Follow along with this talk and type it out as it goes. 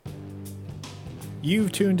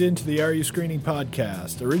You've tuned into the Are You Screening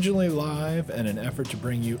podcast. Originally live and an effort to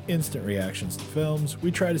bring you instant reactions to films,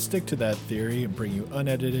 we try to stick to that theory and bring you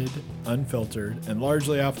unedited, unfiltered, and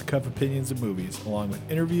largely off-the-cuff opinions of movies, along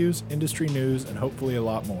with interviews, industry news, and hopefully a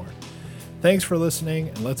lot more. Thanks for listening,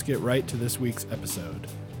 and let's get right to this week's episode.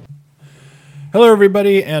 Hello,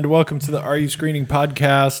 everybody, and welcome to the Are You Screening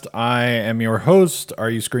podcast. I am your host,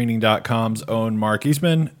 AreYouScreening.com's own Mark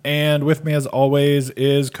Eastman, and with me, as always,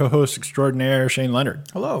 is co-host extraordinaire Shane Leonard.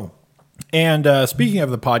 Hello. And speaking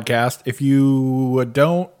of the podcast, if you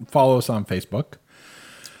don't follow us on Facebook,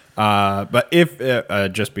 but if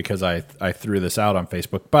just because I threw this out on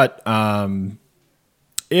Facebook, but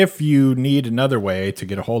if you need another way to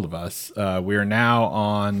get a hold of us, we are now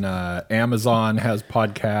on Amazon has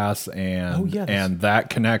podcasts, and that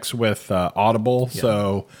connects with Audible. Yep.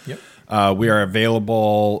 So we are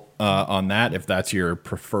available on that if that's your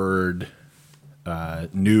preferred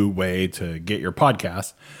new way to get your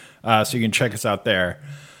podcast. So you can check us out there.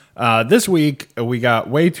 This week, we got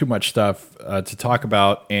way too much stuff to talk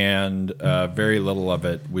about, and very little of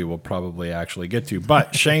it we will probably actually get to.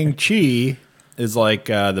 But Shang-Chi is like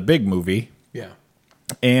the big movie. Yeah.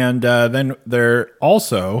 And then there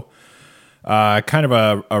also kind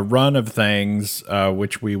of a run of things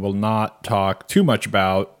which we will not talk too much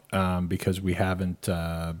about because we haven't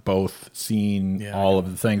both seen all of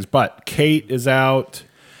the things. But Kate is out,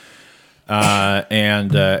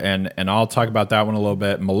 and I'll talk about that one a little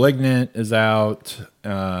bit. Malignant is out,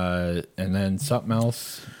 and then something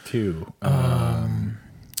else too.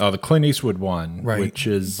 The Clint Eastwood one, right? Which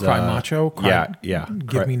is Cry Macho. Yeah.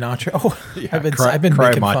 Give me Nacho. I've been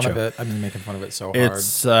making fun of it. I've been making fun of it so hard.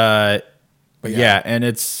 It's and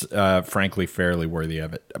it's frankly fairly worthy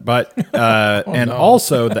of it. But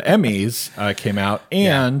also the Emmys came out,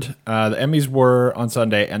 and the Emmys were on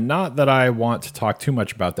Sunday. And not that I want to talk too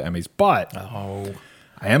much about the Emmys, but I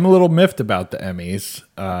am a little miffed about the Emmys,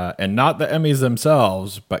 and not the Emmys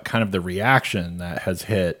themselves, but kind of the reaction that has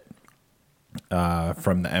hit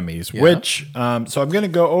from the Emmys, which so I'm going to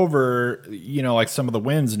go over, like some of the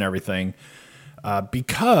wins and everything,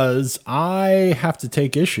 because I have to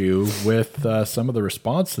take issue with some of the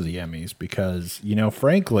response to the Emmys, because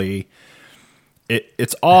frankly,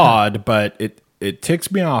 it's odd, but it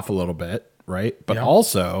ticks me off a little bit, right? But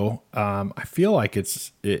also, I feel like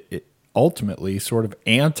it ultimately sort of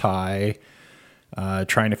anti.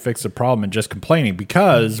 Trying to fix the problem and just complaining,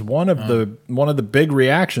 because one of the big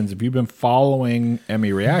reactions, if you've been following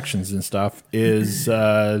Emmy reactions and stuff, is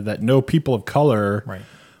that no people of color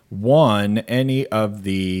won any of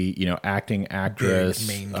the acting, actress,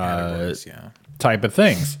 main categories, type of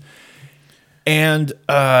things. And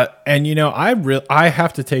I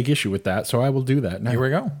have to take issue with that, so I will do that now. Here we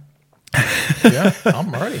go. Yeah,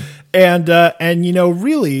 I'm ready. And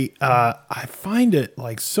really, I find it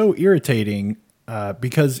like so irritating.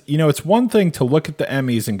 Because, it's one thing to look at the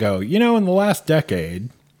Emmys and go, in the last decade,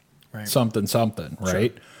 something,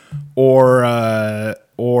 right? Sure.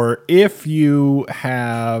 Or if you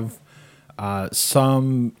have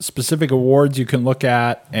some specific awards you can look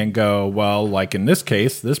at and go, well, like in this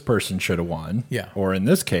case, this person should have won. Yeah. Or in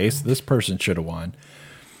this case, this person should have won.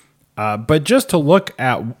 But just to look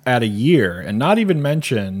at a year and not even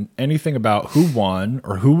mention anything about who won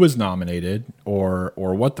or who was nominated or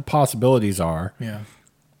what the possibilities are,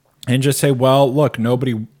 and just say, well, look,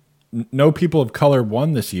 no people of color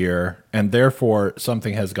won this year, and therefore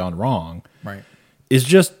something has gone wrong, is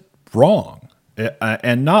just wrong.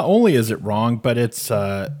 And not only is it wrong, but it's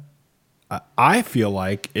I feel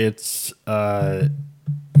like it's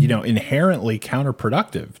inherently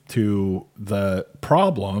counterproductive to the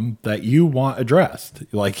problem that you want addressed.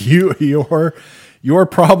 Like your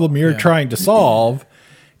problem you're trying to solve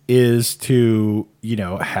is to,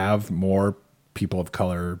 have more people of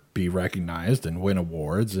color be recognized and win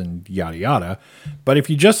awards and yada, yada. But if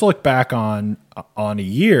you just look back on a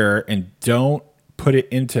year and don't put it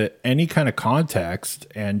into any kind of context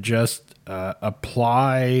and just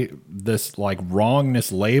apply this like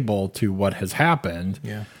wrongness label to what has happened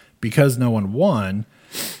because no one won,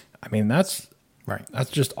 I mean, that's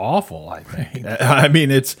just awful, I think. I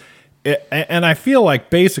mean, and I feel like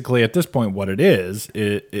basically at this point what it is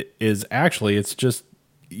actually, it's just,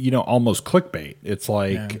 almost clickbait. It's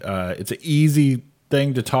like it's an easy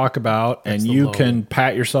thing to talk about, and you can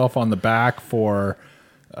pat yourself on the back for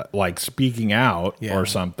like speaking out or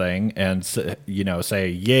something, and say,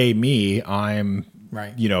 yay me, I'm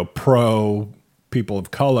pro people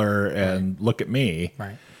of color, and look at me.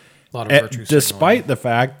 A lot of virtue despite the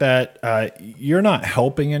fact that you're not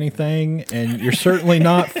helping anything and you're certainly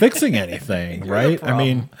not fixing anything, right? I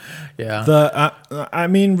mean, yeah. I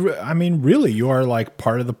mean, really, you are like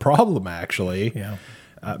part of the problem, actually. Yeah.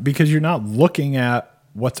 Because you're not looking at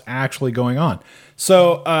what's actually going on.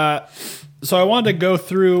 So, so I wanted to go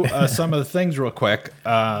through some of the things real quick,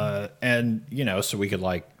 and so we could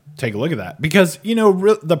like take a look at that, because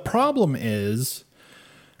the problem is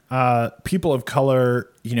people of color,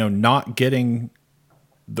 not getting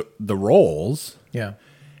the roles, Yeah.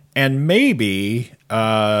 and maybe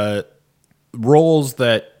roles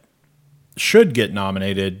that should get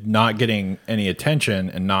nominated not getting any attention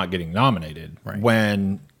and not getting nominated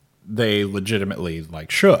when they legitimately like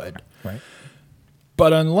should. Right.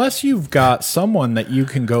 But unless you've got someone that you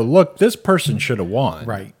can go, look, this person should have won,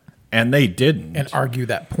 Right, and they didn't, and argue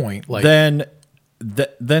that point, like then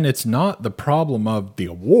it's not the problem of the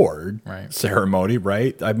award ceremony,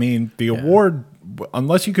 right? I mean, the award,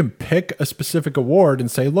 unless you can pick a specific award and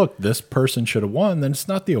say, look, this person should have won, then it's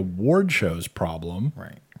not the award show's problem.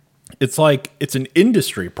 Right. It's like it's an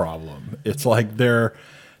industry problem. It's like there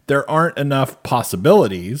aren't enough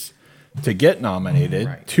possibilities to get nominated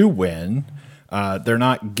to win. They're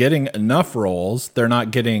not getting enough roles. They're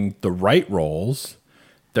not getting the right roles.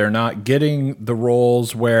 They're not getting the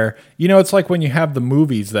roles where, it's like when you have the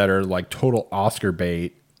movies that are like total Oscar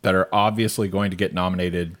bait that are obviously going to get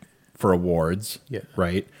nominated for awards,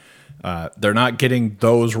 right? They're not getting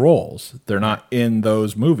those roles. They're not in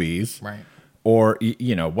those movies. Right. Or,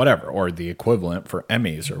 whatever, or the equivalent for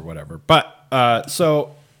Emmys or whatever. But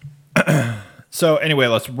so anyway,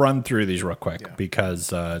 let's run through these real quick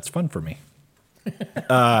because it's fun for me.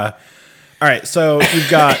 All right, so you've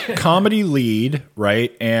got comedy lead,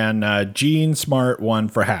 right? And Gene Smart won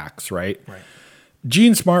for Hacks, right? Right.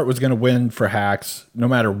 Gene Smart was going to win for Hacks no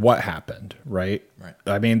matter what happened, right? Right.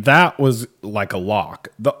 I mean, that was like a lock.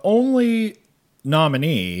 The only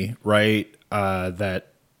nominee, right, that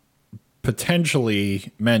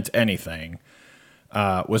potentially meant anything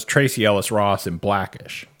was Tracy Ellis Ross in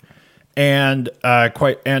Blackish, and I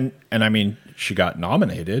mean, she got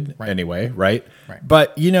nominated anyway, right?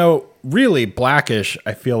 But really, Blackish,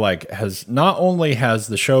 I feel like has not only has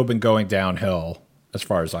the show been going downhill as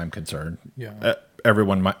far as I'm concerned.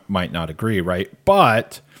 Everyone might not agree, right?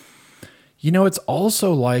 But it's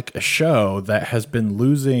also like a show that has been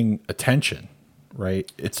losing attention,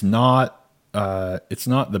 right? It's not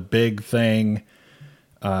the big thing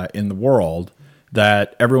in the world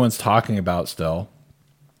that everyone's talking about still.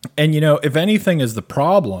 And, if anything is the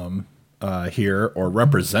problem here or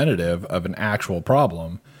representative of an actual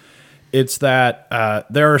problem, it's that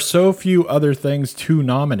there are so few other things to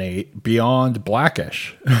nominate beyond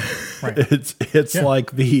Blackish. Right. It's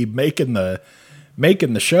like the making the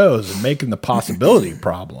shows and making the possibility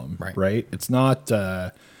problem, right? It's not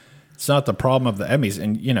the problem of the Emmys.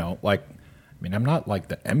 And, I mean, I'm not like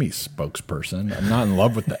the Emmy spokesperson. I'm not in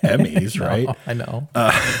love with the Emmys, right? I know.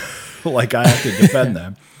 Like I have to defend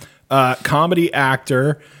them. Comedy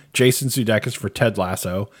actor Jason Sudeikis for Ted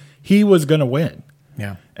Lasso. He was going to win.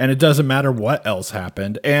 Yeah. And it doesn't matter what else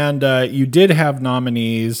happened. And you did have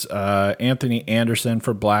nominees, Anthony Anderson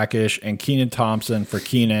for Blackish and Kenan Thompson for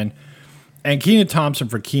Kenan. And Kenan Thompson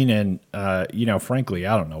for Kenan, frankly,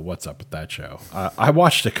 I don't know what's up with that show. I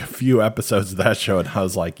watched a few episodes of that show and I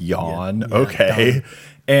was like, yawn, okay.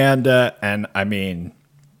 And I mean,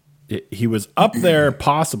 he was up there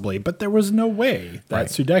possibly, but there was no way that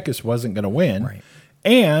Sudeikis wasn't going to win. Right.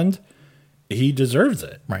 And he deserves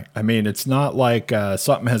it. Right. I mean, it's not like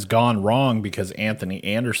something has gone wrong because Anthony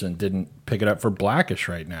Anderson didn't pick it up for Blackish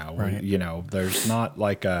right now. Right. There's not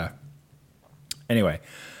like a... Anyway...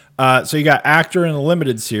 so you got actor in a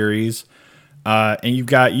limited series, and you've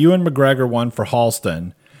got Ewan McGregor won for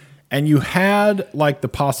Halston, and you had like the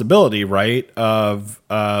possibility, right, of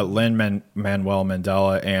Lin-Manuel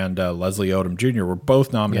Mandela and Leslie Odom Jr. were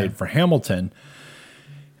both nominated for Hamilton,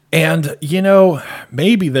 and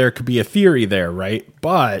maybe there could be a theory there, right?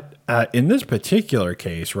 But in this particular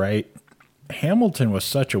case, right, Hamilton was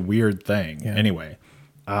such a weird thing. Yeah. Anyway,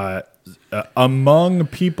 among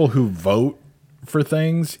people who vote for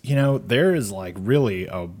things, there is like really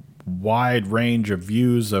a wide range of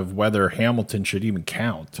views of whether Hamilton should even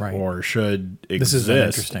count or should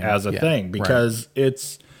exist as a thing, because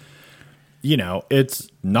it's not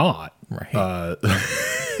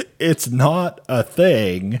it's not a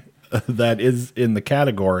thing that is in the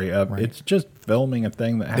category of it's just filming a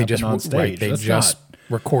thing that happened on stage. They just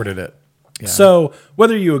recorded it. Yeah. So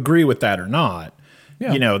whether you agree with that or not,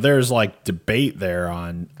 there's like debate there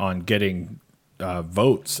on getting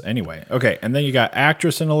votes anyway. Okay, and then you got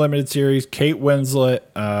actress in a limited series. Kate Winslet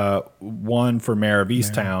won for Mayor of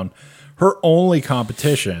Easttown. Her only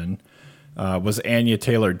competition was Anya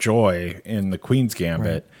Taylor-Joy in The Queen's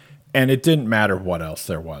Gambit. Right. And it didn't matter what else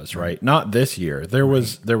there was, right? Not this year. There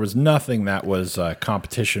was nothing that was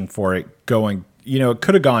competition for it going. It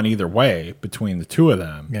could have gone either way between the two of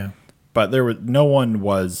them. Yeah. But no one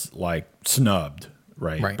was like snubbed,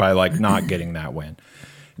 right? By like not getting that win. And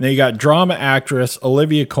then you got drama actress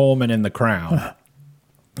Olivia Colman in The Crown.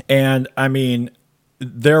 And I mean,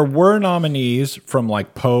 there were nominees from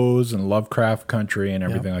like Pose and Lovecraft Country and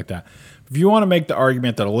everything like that. If you want to make the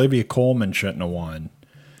argument that Olivia Colman shouldn't have won,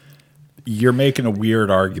 you're making a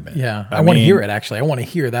weird argument. Yeah, I want to hear it, actually. I want to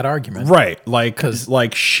hear that argument. Right,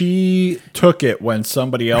 like she took it when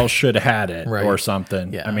somebody else should have had it or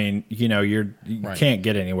something. Yeah. I mean, you can't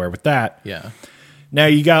get anywhere with that. Yeah. Now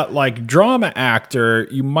you got like drama actor,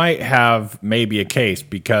 you might have maybe a case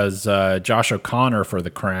because Josh O'Connor for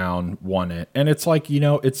The Crown won it. And it's like,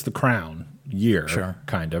 it's The Crown year,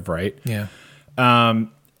 kind of, right? Yeah.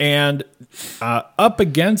 And up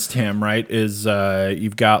against him, right, is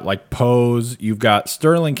you've got like Pose, you've got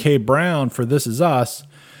Sterling K. Brown for This Is Us.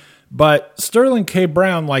 But Sterling K.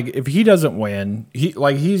 Brown, like if he doesn't win,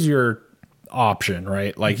 he's your option,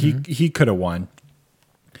 right? Like he could have won.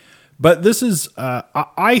 But this is,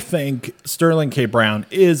 I think Sterling K. Brown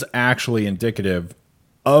is actually indicative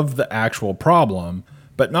of the actual problem,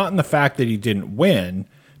 but not in the fact that he didn't win.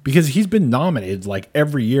 Because he's been nominated like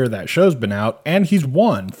every year that show's been out, and he's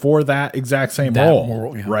won for that exact same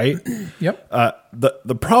role, right? Yep.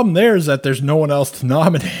 The problem there is that there's no one else to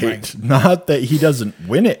nominate. Not that he doesn't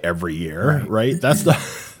win it every year, right? That's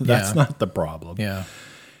not the problem. Yeah.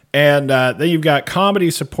 And then you've got comedy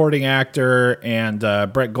supporting actor, and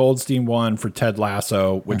Brett Goldstein won for Ted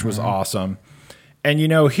Lasso, which was awesome. And,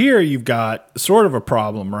 here you've got sort of a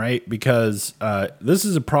problem, right? Because this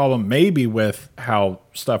is a problem maybe with how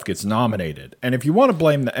stuff gets nominated. And if you want to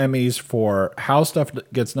blame the Emmys for how stuff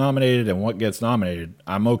gets nominated and what gets nominated,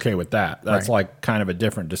 I'm okay with that. That's like kind of a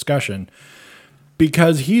different discussion.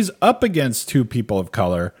 Because he's up against two people of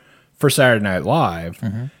color for Saturday Night Live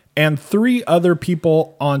and three other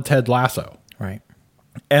people on Ted Lasso. Right.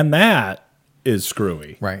 And that is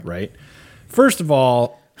screwy. Right. First of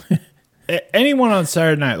all... anyone on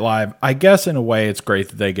Saturday Night Live, I guess in a way it's great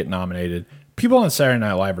that they get nominated. People on Saturday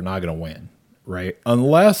Night Live are not going to win, right?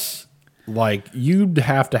 Unless like you'd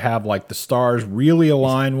have to have like the stars really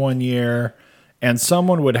align one year and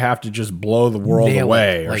someone would have to just blow the world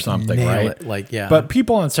away or something, right? But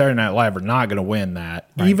people on Saturday Night Live are not going to win that,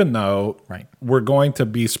 even though we're going to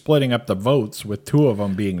be splitting up the votes with two of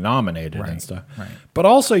them being nominated and stuff. Right. But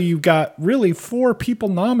also, you've got really 4 people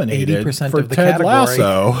nominated 80% for of the Ted category.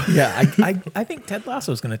 Lasso. Yeah, I think Ted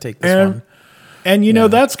Lasso is going to take this one.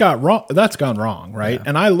 And that's gone wrong, right? Yeah.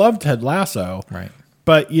 And I love Ted Lasso, right?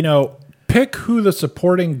 But pick who the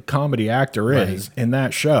supporting comedy actor is in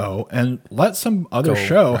that show and let some other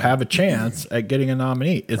show have a chance at getting a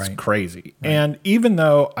nominee. It's crazy. Right. And even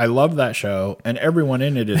though I love that show and everyone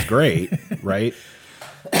in it is great, right?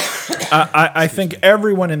 I think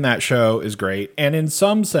everyone in that show is great. And in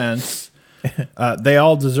some sense, they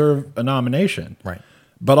all deserve a nomination. Right.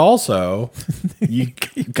 But also, you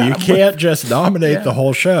can't just nominate the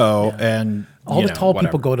whole show and... All the tall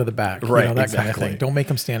people go to the back, right? That kind of thing. Don't make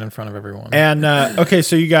them stand in front of everyone. And okay,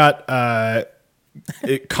 so you got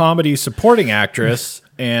comedy supporting actress,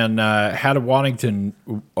 and Hannah Waddington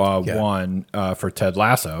won for Ted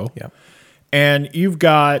Lasso. Yep. And you've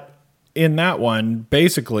got in that one,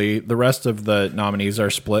 basically the rest of the nominees are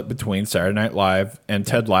split between Saturday Night Live and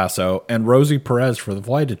Ted Lasso and Rosie Perez for The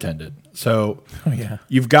Flight Attendant. So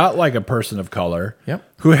you've got like a person of color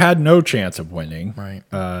who had no chance of winning. Right.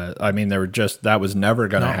 I mean, that was never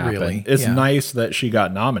going to happen. Really. It's nice that she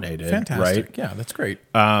got nominated. Fantastic. Right? Yeah, that's great.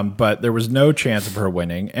 But there was no chance of her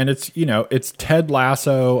winning. And it's Ted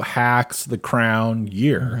Lasso, Hacks, The Crown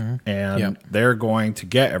year. And they're going to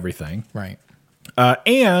get everything. Right.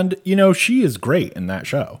 And she is great in that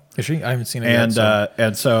show. Is she? I haven't seen it yet.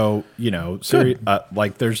 And so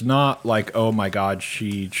like there's not like, oh my God,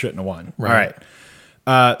 she shouldn't have won. Right.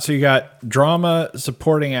 All right. So you got drama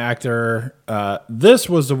supporting actor. This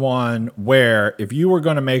was the one where if you were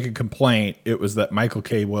going to make a complaint, it was that Michael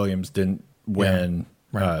K. Williams didn't win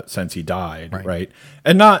since he died, right?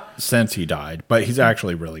 And not since he died, but he's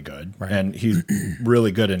actually really good, and he's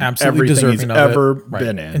really good in everything he's ever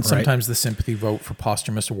been in. And sometimes the sympathy vote for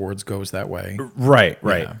posthumous awards goes that way. Right.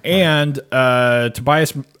 Yeah, and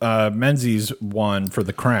Tobias Menzies won for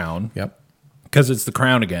The Crown. Yep. Because it's The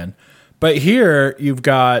Crown again. But here you've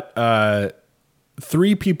got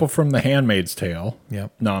 3 people from The Handmaid's Tale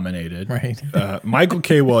nominated. Right. Michael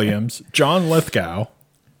K. Williams, John Lithgow.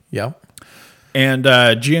 Yep. And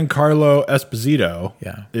Giancarlo Esposito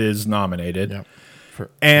is nominated. Yep.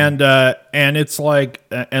 And it's like,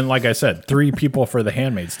 and like I said, 3 people for The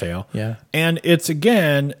Handmaid's Tale. Yeah. And it's,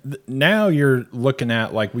 again, now you're looking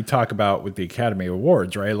at, like we talk about with the Academy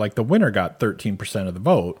Awards, right? Like the winner got 13% of the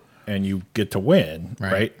vote and you get to win,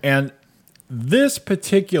 right? And this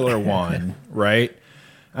particular one, right,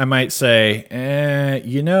 I might say,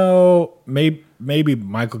 maybe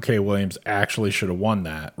Michael K. Williams actually should have won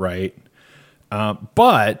that, right?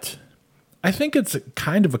 But I think it's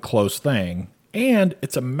kind of a close thing. And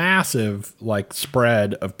it's a massive like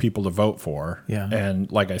spread of people to vote for. Yeah. And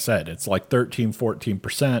like I said, it's like 13,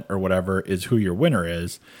 14% or whatever is who your winner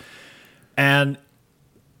is. And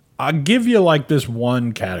I'll give you like this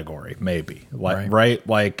one category, maybe. Right?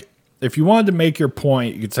 Like if you wanted to make your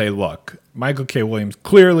point, you could say, look, Michael K. Williams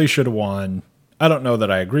clearly should have won. I don't know that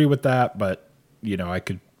I agree with that, but I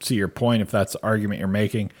could see your point if that's the argument you're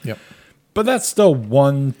making. Yep. But that's still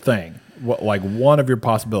one thing, like one of your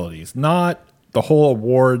possibilities, not the whole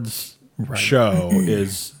awards show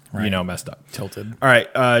is, messed up. Tilted. All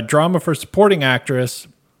right. Drama for supporting actress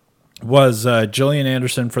was Gillian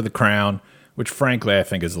Anderson for The Crown, which frankly I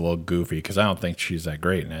think is a little goofy because I don't think she's that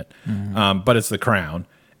great in it. But it's The Crown.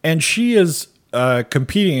 And she is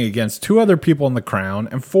competing against 2 other people in The Crown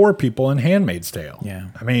and 4 people in Handmaid's Tale.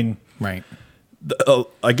 Yeah. I mean, right.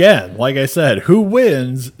 Again, like I said, who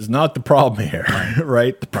wins is not the problem here,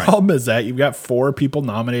 right? The problem is that you've got 4 people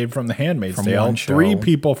nominated from The Handmaid's Tale, 3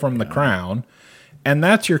 people from The Crown, and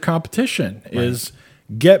that's your competition. Is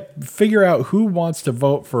figure out who wants to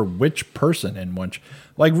vote for which person in which.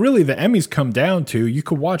 Like really, the Emmys come down to you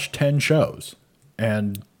could watch 10 shows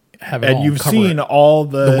and you've seen all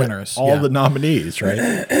the winners, the nominees,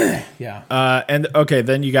 right? Yeah. And okay,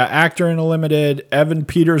 then you got actor in a limited. Evan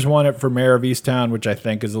Peters won it for Mayor of Easttown, which I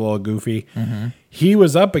think is a little goofy. He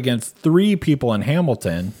was up against 3 people in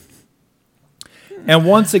Hamilton. And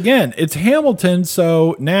once again, it's Hamilton,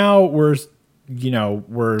 so now we're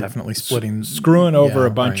definitely splitting, screwing over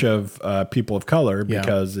a bunch of people of color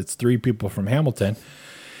because it's 3 people from Hamilton.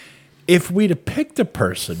 If we'd have picked a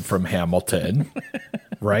person from Hamilton,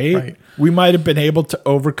 right, we might have been able to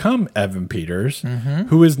overcome Evan Peters,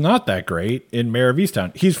 who is not that great in Mayor of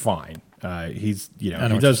Easttown. He's fine. He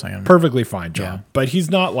does perfectly fine job, but he's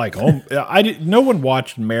not like, no one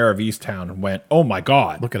watched Mayor of Easttown and went, oh my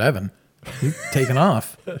God. Look at Evan. He's taken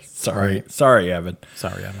off. Sorry, Evan.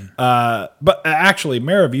 Sorry, Evan. But actually,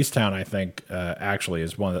 Mayor of Easttown, I think, actually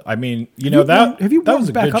is one of the, I mean, have you that was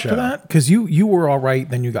a back good up show. to that? Because you were all right,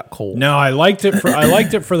 then you got cold. No, I liked it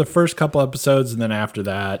for the first couple episodes, and then after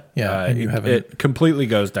that, it completely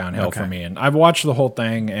goes downhill for me. And I've watched the whole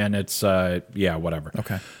thing, and it's whatever.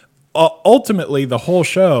 Okay. Ultimately, the whole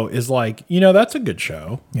show is like, that's a good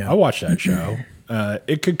show. Yeah. I watched that show.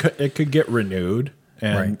 It could get renewed.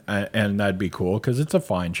 And that'd be cool because it's a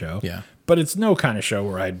fine show. Yeah. But it's no kind of show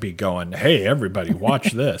where I'd be going, hey, everybody,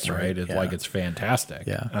 watch this, right? It's like it's fantastic.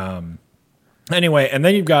 Yeah. Anyway, and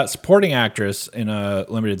then you've got supporting actress in a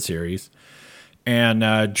limited series. And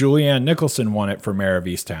Julianne Nicholson won it for Mayor of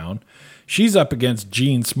Easttown. She's up against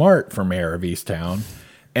Jean Smart for Mayor of Easttown.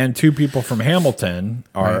 And 2 people from Hamilton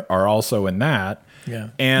are also in that. Yeah.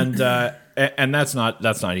 And that's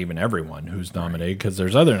not even everyone who's nominated because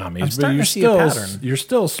there's other nominees. I'm starting to see a pattern. You're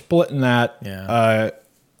still splitting that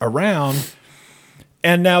around.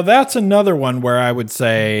 And now that's another one where I would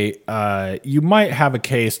say you might have a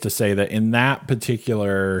case to say that in that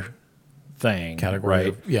particular thing,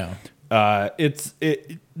 category,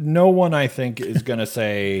 right? No one I think is going to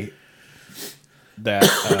say that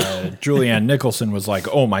Julianne Nicholson was like,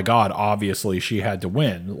 oh my God, obviously she had to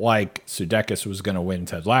win, like Sudeikis was going to win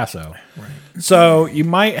Ted Lasso. Right. So you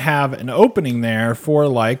might have an opening there for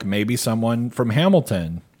like maybe someone from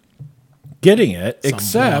Hamilton getting it,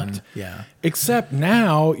 except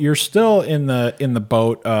now you're still in the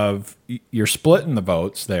boat of you're splitting the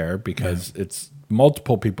votes there because it's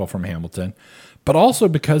multiple people from Hamilton. But also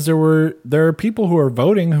because there are people who are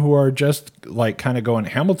voting who are just like kind of going,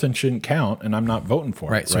 Hamilton shouldn't count, and I'm not voting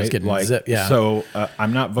for it. So it's getting zipped. Yeah. So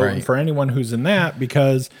I'm not voting for anyone who's in that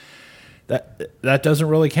because that doesn't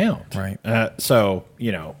really count. Right. So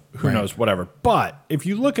who knows, whatever. But if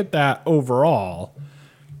you look at that overall,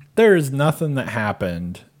 there is nothing that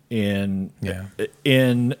happened in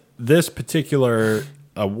this particular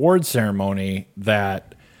award ceremony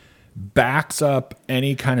that backs up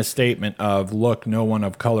any kind of statement of, look, no one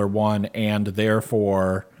of color won, and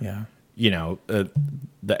therefore,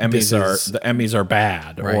 the Emmys are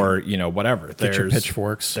bad, right, or whatever. Get your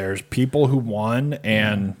pitchforks. There's people who won,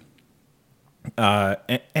 and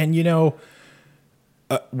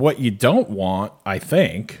what you don't want, I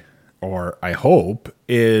think, or I hope,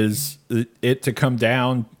 is it to come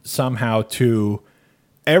down somehow to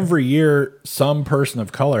every year some person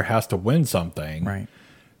of color has to win something, right?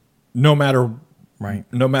 No matter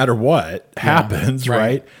what happens,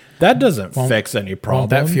 right? That doesn't fix any problem.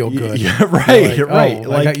 Won't that feel good? Yeah, right, right.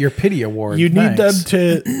 Oh, I got your pity award. You need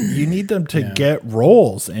them to get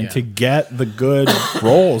roles and to get the good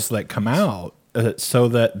roles that come out, so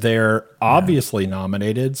that they're obviously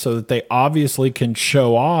nominated, so that they obviously can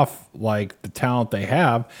show off like the talent they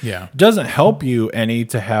have. Yeah, it doesn't help you any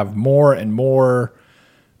to have more and more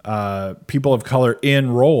people of color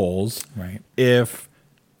in roles, right, if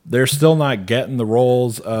they're still not getting the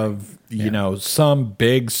roles of some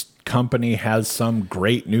big company has some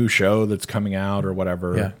great new show that's coming out or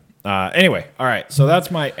whatever. Anyway, all right, so that's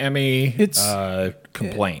my Emmy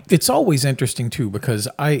complaint. It's always interesting too, because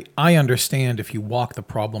I understand if you walk the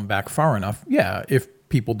problem back far enough. Yeah, if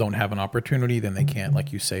people don't have an opportunity, then they can't,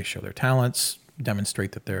 like you say, show their talents,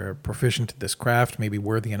 demonstrate that they're proficient at this craft, maybe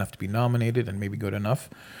worthy enough to be nominated, and maybe good enough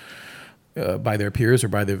by their peers or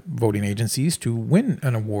by the voting agencies to win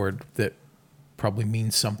an award that probably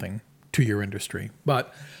means something to your industry.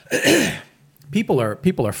 But people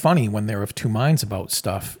are funny when they're of two minds about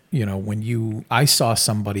stuff. When I saw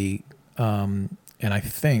somebody, and I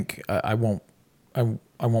think I won't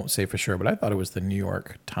say for sure, but I thought it was the New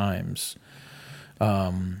York Times,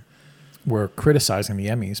 were criticizing the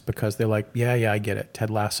Emmys because they're like, yeah, I get it. Ted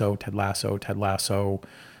Lasso,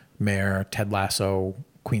 Mayor, Ted Lasso,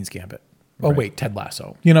 Queen's Gambit. Oh, right. Wait, Ted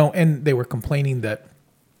Lasso. And they were complaining that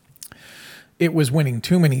it was winning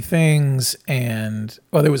too many things, and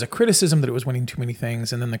there was a criticism that it was winning too many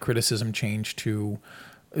things, and then the criticism changed to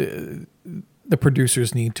the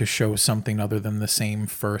producers need to show something other than the same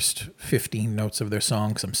first 15 notes of their song,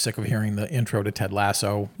 because I'm sick of hearing the intro to Ted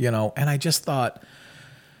Lasso, and I just thought,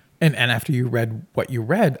 and after you read what you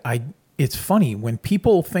read, it's funny when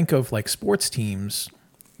people think of like sports teams,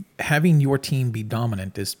 having your team be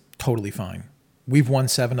dominant is totally fine. We've won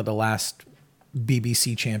 7 of the last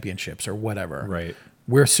BBC championships or whatever. Right.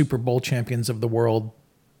 We're Super Bowl champions of the world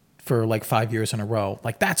for like 5 years in a row.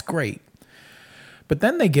 Like, that's great. But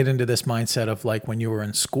then they get into this mindset of like when you were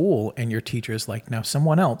in school and your teacher's like, now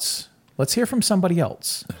someone else, let's hear from somebody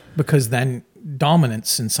else. Because then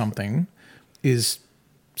dominance in something is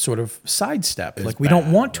sort of sidestepped. Like, we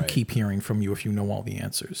don't want to keep hearing from you if you know all the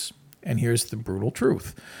answers. And here's the brutal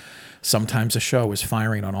truth. Sometimes a show is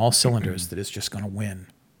firing on all cylinders that is just going to win.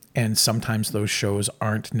 And sometimes those shows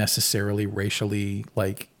aren't necessarily racially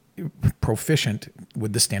like proficient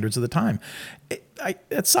with the standards of the time.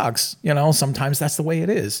 It sucks. Sometimes that's the way it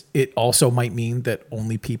is. It also might mean that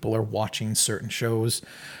only people are watching certain shows.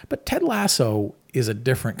 But Ted Lasso is a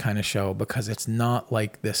different kind of show because it's not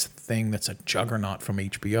like this thing that's a juggernaut from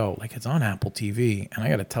HBO. Like, it's on Apple TV. And I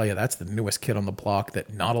got to tell you, that's the newest kid on the block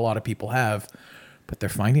that not a lot of people have. But they're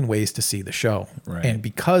finding ways to see the show. Right. And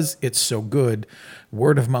because it's so good,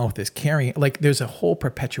 word of mouth is carrying. Like, there's a whole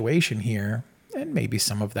perpetuation here, and maybe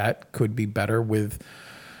some of that could be better with,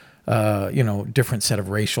 different set of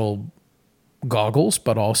racial goggles,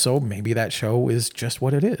 but also maybe that show is just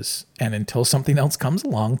what it is. And until something else comes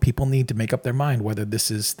along, people need to make up their mind whether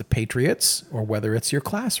this is the Patriots or whether it's your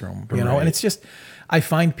classroom, Right. And it's just, I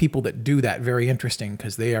find people that do that very interesting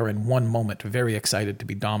because they are in one moment very excited to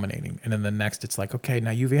be dominating. And in the next, it's like, okay,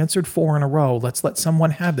 now you've answered 4 in a row. Let's let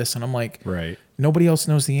someone have this. And I'm like, right. Nobody else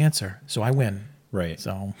knows the answer. So I win. Right.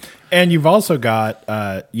 So, and you've also got,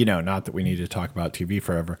 not that we need to talk about TV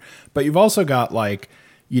forever, but you've also got like,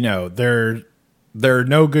 there are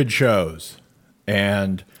no good shows,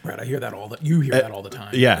 and right, I hear that you hear that all the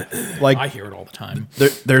time. Yeah, like I hear it all the time.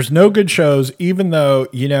 There's no good shows, even though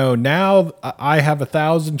now I have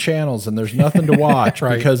 1,000 channels and there's nothing to watch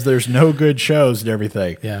right. because there's no good shows and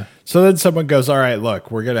everything. Yeah. So then someone goes, all right,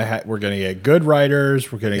 look, we're gonna get good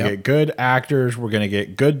writers, we're gonna get good actors, we're gonna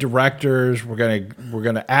get good directors, we're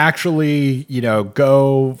gonna actually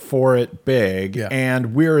go for it big,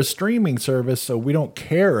 and we're a streaming service, so we don't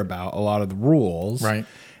care about a lot of the rules, right?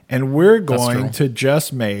 And we're going to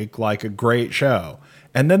just make like a great show.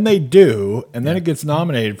 And then they do, and then it gets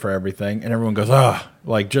nominated for everything, and everyone goes,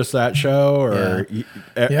 like just that show, or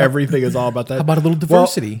everything is all about that. How about a little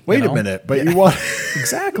diversity? Well, wait a minute, but you want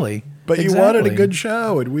exactly. But you wanted a good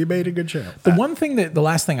show, and we made a good show. The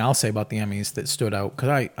last thing I'll say about the Emmys that stood out, because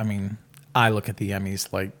I look at the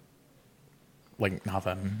Emmys like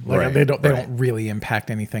nothing. Like they don't really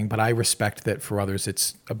impact anything, but I respect that for others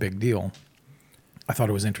it's a big deal. I thought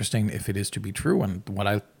it was interesting, if it is to be true, and what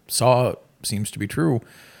I saw seems to be true,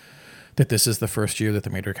 that this is the first year that the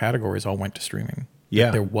major categories all went to streaming. Yeah.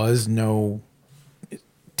 That there was no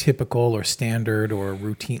typical or standard or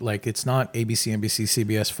routine. Like, it's not ABC, NBC,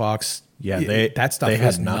 CBS, Fox. Yeah, that stuff they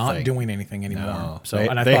is had not nothing. doing anything anymore. No, So they,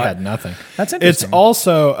 and I they thought, had nothing. That's interesting. It's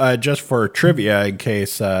also just for trivia, in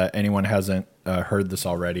case anyone hasn't heard this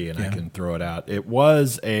already, and I can throw it out. It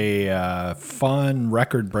was a fun,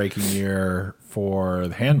 record-breaking year for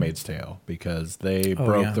The Handmaid's Tale, because they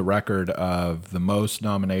broke the record of the most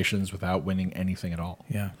nominations without winning anything at all.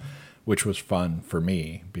 Yeah. Which was fun for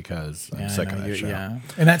me, because I'm sick of that show. Yeah,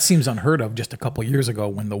 and that seems unheard of just a couple years ago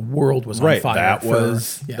when the world was on Right, fire. that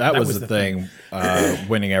was the thing,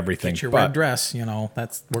 winning everything. Get your red dress,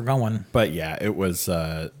 we're going. But yeah, it was.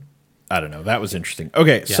 I don't know. That was interesting.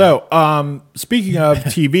 Okay, so speaking of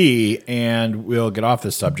TV, and we'll get off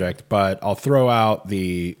this subject, but I'll throw out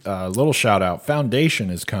the little shout out. Foundation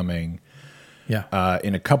is coming. Yeah.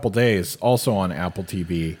 In a couple days, also on Apple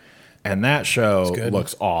TV. And that show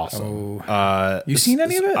looks awesome. You seen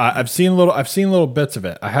any of it? I've seen little bits of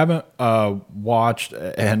it. I haven't watched,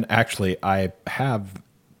 and actually I have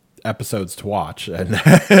episodes to watch and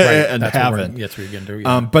and haven't. That's what you're gonna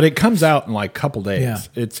do. But it comes out in like a couple days. Yeah.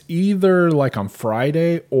 It's either like on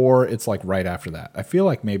Friday or it's like right after that. I feel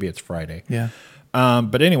like maybe it's Friday. Yeah.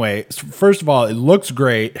 But anyway, first of all, it looks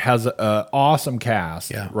great. Has an awesome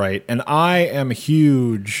cast. Right. And I am a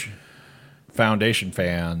huge Foundation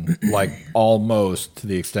fan, like almost to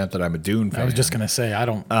the extent that I'm a Dune fan. I was just gonna say I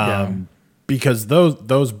don't, because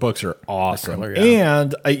those books are awesome,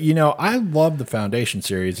 and I love the Foundation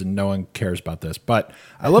series, and no one cares about this, but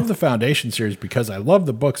I love the Foundation series because I love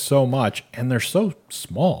the books so much, and they're so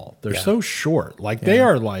small, they're so short, like they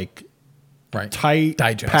are like tight,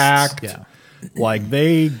 digests. Packed. Yeah. Like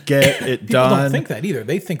they get it People done. don't think that either.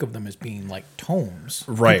 They think of them as being like tomes.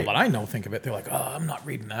 Right. People that I know think of it. They're like, oh, I'm not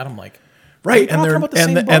reading that. I'm like, right, and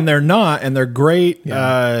they're not, and they're great.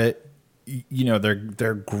 Yeah.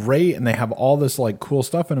 They're great, and they have all this like cool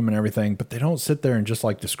stuff in them and everything. But they don't sit there and just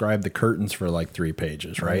like describe the curtains for like 3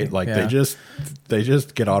 pages, right? Like they just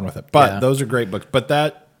get on with it. But those are great books. But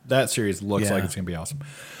that series looks like it's gonna be awesome.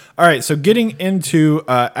 All right, so getting into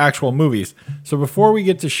actual movies. So before we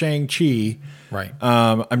get to Shang-Chi, right?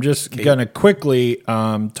 I'm just gonna quickly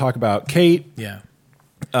talk about Kate. Yeah.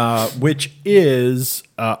 Which is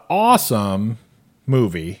an awesome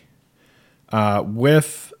movie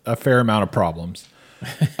with a fair amount of problems.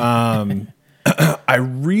 I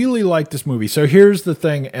really like this movie. So here's the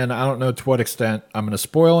thing, and I don't know to what extent I'm going to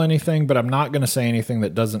spoil anything, but I'm not going to say anything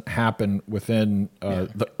that doesn't happen within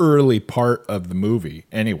the early part of the movie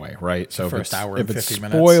anyway, right? So first hour if and it's 50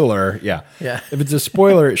 spoiler, minutes. Yeah. If it's a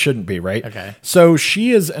spoiler, it shouldn't be, right? Okay. So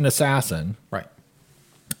she is an assassin. Right.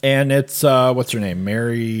 And it's, what's her name?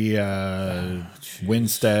 Mary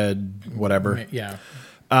Winstead, whatever. Yeah.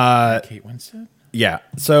 Kate Winstead? Yeah.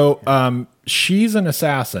 So she's an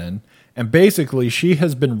assassin, and basically she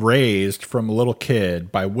has been raised from a little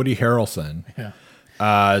kid by Woody Harrelson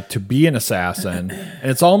to be an assassin. And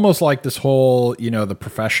it's almost like this whole, the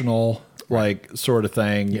professional like sort of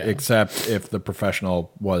thing, except if the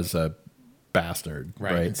professional was a bastard.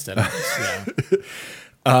 Right. Instead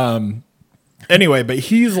of Anyway, but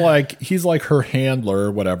he's like her handler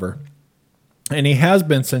or whatever, and he has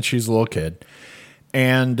been since she's a little kid.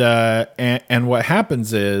 And what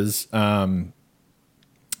happens is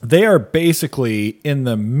they are basically in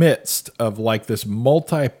the midst of like this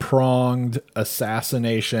multi-pronged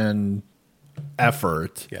assassination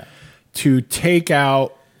effort to take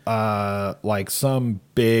out like some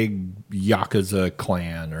big Yakuza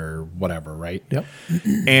clan or whatever, right? Yep.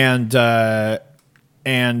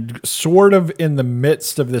 And sort of in the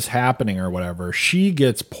midst of this happening or whatever, she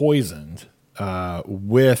gets poisoned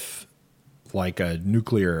with like a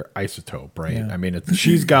nuclear isotope, right? Yeah. I mean,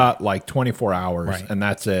 she's got like 24 hours and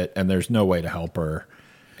that's it. And there's no way to help her.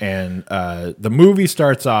 And the movie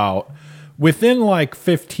starts out within like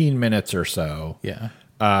 15 minutes or so. Yeah.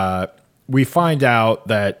 We find out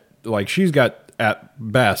that like she's got at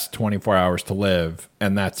best 24 hours to live,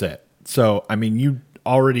 and that's it. So, I mean,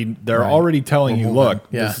 they're already telling you, look,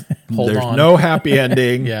 there's no happy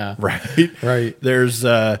ending. Right. There is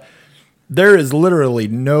literally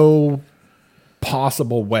no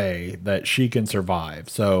possible way that she can survive.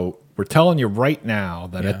 So we're telling you right now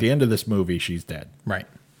that at the end of this movie, she's dead. Right.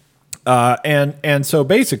 And so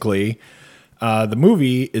basically, the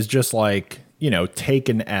movie is just like,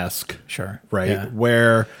 Taken-esque. Sure. Right. Yeah.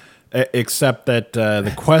 Where, except that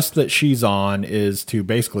the quest that she's on is to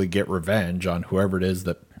basically get revenge on whoever it is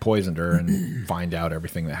that poisoned her and find out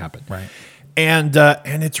everything that happened. Right. and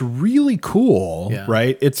it's really cool, Yeah.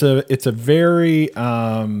 right? It's a very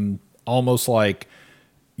almost like,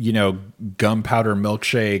 you know, Gunpowder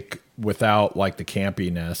Milkshake without like the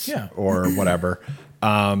campiness, Yeah. or whatever.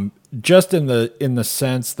 Just in the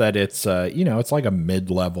sense that it's you know, it's like a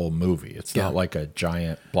mid-level movie. It's Yeah. not like a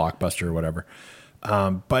giant blockbuster or whatever.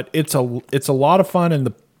 But it's a lot of fun,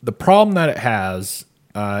 and the problem that it has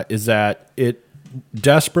is that it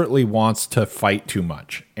desperately wants to fight too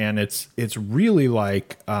much, and it's really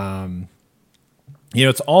like you know,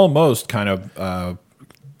 it's almost kind of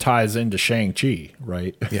ties into Shang-Chi,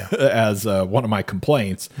 right? Yeah. As one of my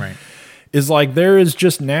complaints, Right. is like there is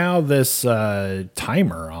just now this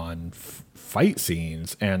timer on fight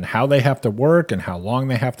scenes and how they have to work and how long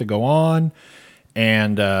they have to go on.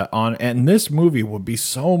 And this movie would be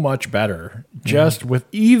so much better just with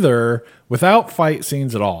without fight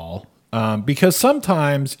scenes at all. Because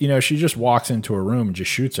sometimes, you know, she just walks into a room and just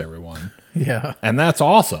shoots everyone. Yeah. And that's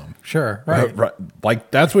awesome. Sure. Right.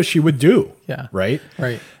 Like that's what she would do. Yeah. Right.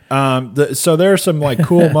 Right. So there are some like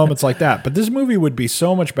cool moments like that, but this movie would be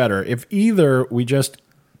so much better if either we just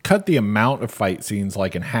cut the amount of fight scenes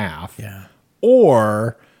like in half, Yeah.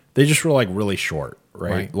 or they just were like really short,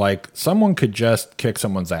 right? Right. Like someone could just kick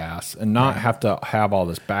someone's ass and not have to have all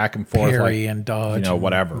this back and forth, Parry like, and dodge, you know, and,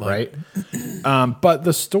 whatever, like- right? But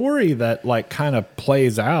the story that like kind of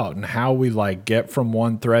plays out and how we like get from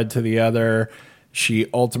one thread to the other, she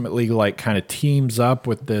ultimately like kind of teams up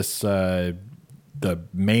with this the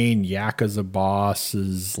main Yakuza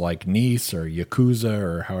boss's like niece or Yakuza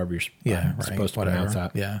or however you're supposed to pronounce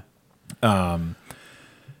that. Yeah.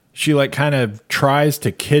 She like kind of tries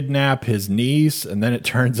to kidnap his niece, and then it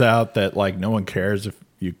turns out that like no one cares if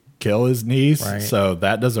you kill his niece, Right. so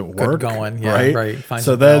that doesn't work. going, yeah, right? right. Find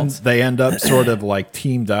So something then else. they end up sort of like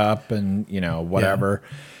teamed up, and you know whatever.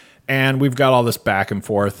 And we've got all this back and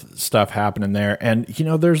forth stuff happening there, and you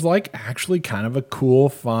know there's like actually kind of a cool,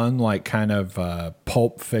 fun, like kind of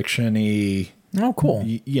Pulp Fiction-y. Oh, cool.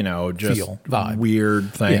 You know, just Feel, vibe.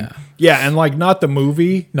 weird thing. Yeah. Yeah, and like not the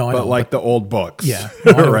movie, No, I but know, like the old books. Yeah.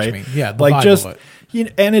 No, I know what right. you mean. Yeah, the like vibe just of it. you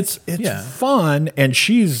know, and it's Yeah. fun, and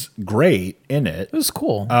she's great in it. It was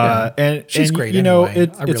cool. And She's and, great You know, anyway.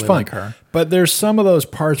 it's I really fun. like her. But there's some of those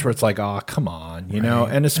parts where it's like, oh, come on, you know,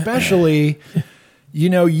 and especially, you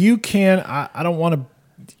know, you can. I don't want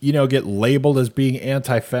to, you know, get labeled as being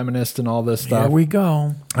anti-feminist and all this stuff. Here we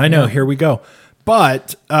go. I know. Here we go.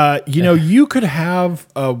 But you know, you could have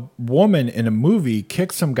a woman in a movie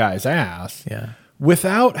kick some guy's ass, Yeah.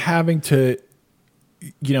 without having to,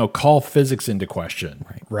 you know, call physics into question,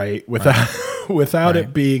 right? Without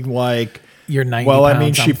it being like You're 90 well, I mean,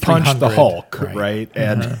 pounds, she I'm punched the 300. Hulk, Right. right?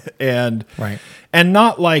 And Right. and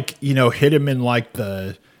not like, you know, hit him in like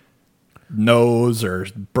the nose or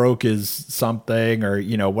broke his something or,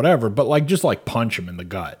 you know, whatever, but like just like punch him in the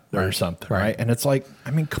gut or Right. something, Right. right? And it's like,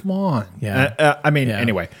 I mean, come on. Yeah. I mean, Yeah.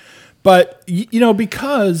 anyway. But, you know,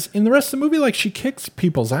 because in the rest of the movie, like she kicks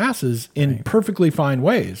people's asses in perfectly fine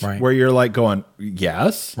ways Right. where you're like going,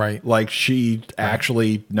 yes. Right. Like she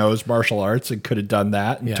actually knows martial arts and could have done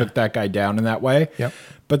that and Yeah. took that guy down in that way. Yep.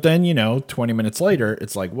 But then, you know, 20 minutes later,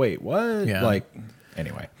 it's like, wait, what? Yeah. Like,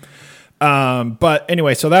 anyway. But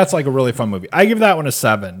anyway, so that's like a really fun movie. I give that one a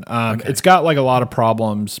 7. It's got like a lot of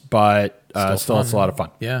problems, but still it's a lot of fun.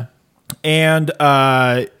 Yeah. And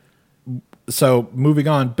so moving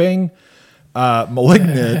on, Bing,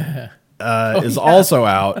 Malignant is also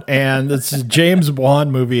out, and it's a James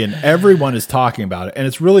Wan movie, and everyone is talking about it. And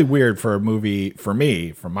it's really weird for a movie, for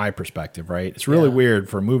me, from my perspective, right? It's really weird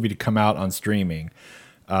for a movie to come out on streaming,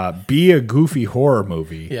 be a goofy horror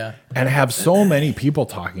movie, and have so many people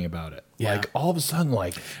talking about it. Yeah. Like all of a sudden,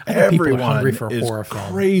 like I think people are everyone hungry for a is horror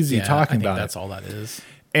film. crazy Yeah, talking I think about that's it. all that is.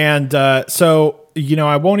 And so, you know,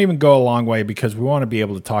 I won't even go a long way because we want to be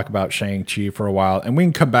able to talk about Shang-Chi for a while. And we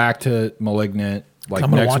can come back to Malignant like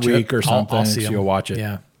I'm gonna next watch week it. or something. I'll see so 'em. you'll watch it.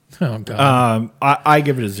 Yeah. Oh god. I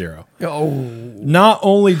give it a 0. Oh. Not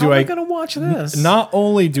only do How am I I gonna watch this? not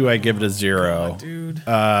only do I give it a 0, dude.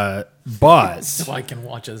 but So I can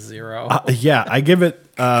watch a 0. yeah, I give it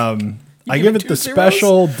I give give it it 2 the zeros?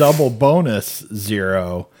 special double bonus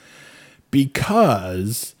 0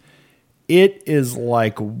 because it is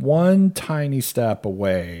like one tiny step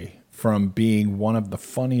away from being one of the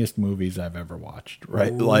funniest movies I've ever watched,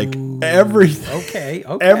 right? Like everything Okay.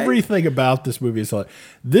 everything about this movie is like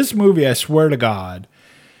this movie, I swear to God,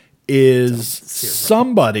 is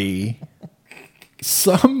somebody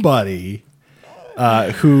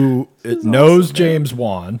who knows James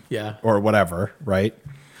Wan, Yeah. or whatever, right?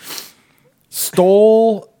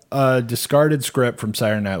 Stole a discarded script from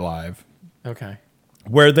Saturday Night Live, Okay.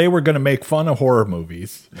 where they were going to make fun of horror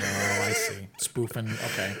movies. Oh, I see. Spoofing.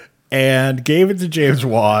 Okay. And gave it to James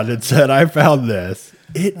Wan and said, I found this.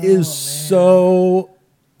 It is so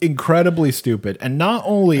incredibly stupid. And not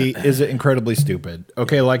only is it incredibly stupid,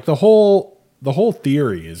 okay, like the whole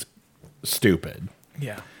theory is stupid.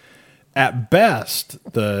 Yeah. At best,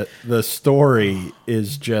 the story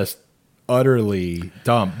is just utterly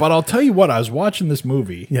dumb. But I'll tell you what, I was watching this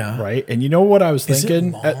movie, right? And you know what I was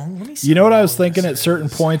thinking? You know what I was thinking at certain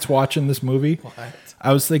points watching this movie? What?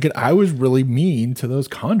 I was thinking I was really mean to those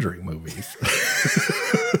Conjuring movies.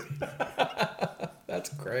 That's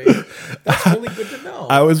great. That's really good to know.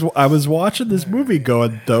 I was watching this movie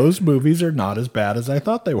going, those movies are not as bad as I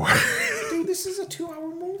thought they were. Dude, this is a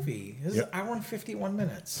 2-hour movie. This is an hour and 51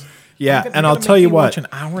 minutes. Yeah, and I'll tell you what. Watch an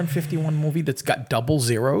hour and 51 movie that's got double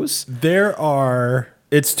zeros.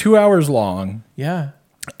 It's 2 hours long. Yeah.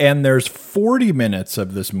 And there's 40 minutes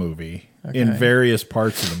of this movie in various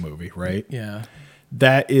parts of the movie, right? Yeah.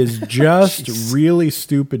 That is just really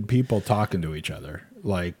stupid people talking to each other,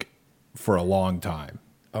 like for a long time.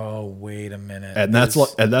 Oh, wait a minute. And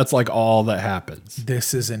that's like all that happens.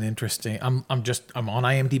 This is an interesting. I'm on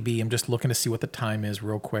IMDb. I'm just looking to see what the time is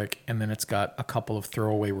real quick, and then it's got a couple of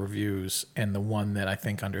throwaway reviews, and the one that I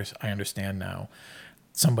think I understand now.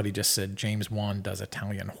 Somebody just said James Wan does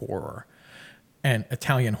Italian horror, and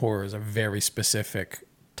Italian horror is a very specific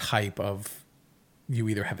type of. You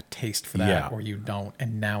either have a taste for that or you don't.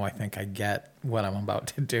 And now I think I get what I'm about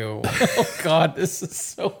to do. Oh, God, this is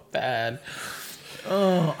so bad.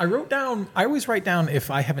 I always write down, if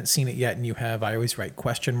I haven't seen it yet and you have, I always write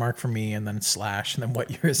question mark for me and then slash and then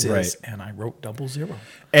what yours is. And I wrote 00.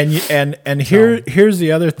 And here's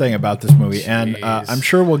the other thing about this movie. And I'm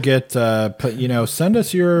sure we'll get, send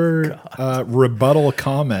us your rebuttal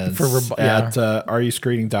comments at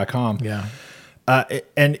areyouscreating.com. Yeah.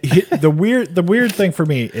 The weird thing for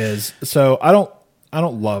me is, so I don't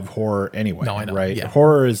love horror anyway. No, I know. Right? Yeah.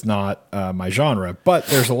 Horror is not my genre, but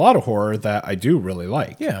there's a lot of horror that I do really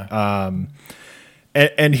like. Yeah.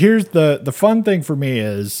 And here's the fun thing for me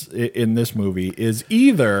is in this movie is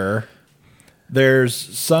either there's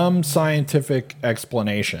some scientific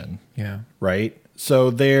explanation. Yeah. Right.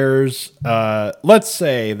 So there's let's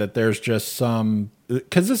say that there's just some,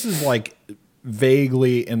 because this is like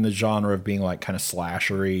vaguely in the genre of being like kind of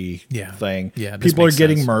slashery thing. Yeah, people are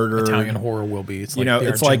getting murdered. Italian horror will be. It's like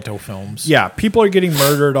the Argento films. Yeah, people are getting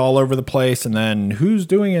murdered all over the place, and then who's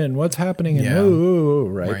doing it and what's happening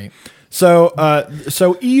and right.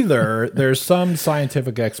 So either there's some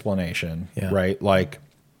scientific explanation, right? Like,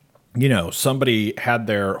 somebody had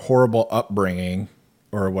their horrible upbringing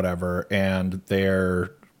or whatever, and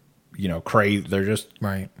they're crazy. They're just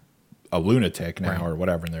a lunatic now or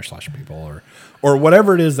whatever, and they're slashing people or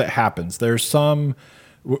whatever it is that happens. There's some,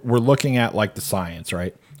 we're looking at like the science,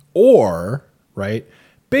 right? Or, right,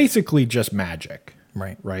 basically just magic,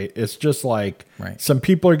 right? It's just like some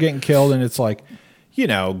people are getting killed and it's like,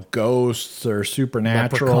 ghosts or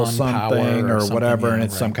supernatural something or whatever, and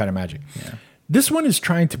it's some kind of magic. Yeah. This one is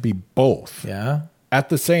trying to be both at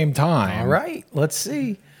the same time. All right, let's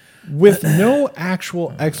see. With no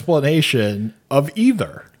actual explanation of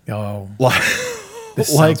either. Oh,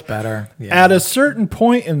 this sounds better. Yeah. At a certain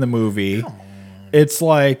point in the movie, it's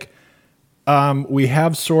like we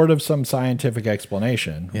have sort of some scientific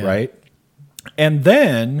explanation, right? And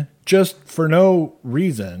then, just for no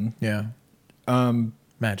reason,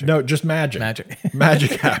 magic. No, just magic.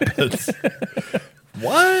 Magic happens.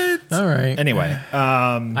 What? All right. Anyway,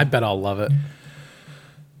 I bet I'll love it.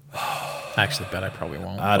 Actually, bet I probably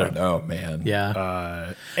won't. I don't know, man.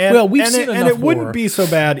 Yeah. We've seen enough, and it wouldn't be so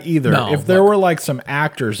bad either if there were like some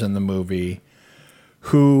actors in the movie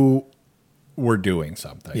who were doing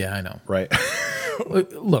something. Yeah, I know. Right.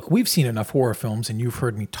 Look, we've seen enough horror films, and you've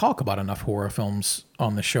heard me talk about enough horror films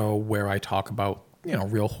on the show where I talk about,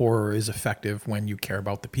 real horror is effective when you care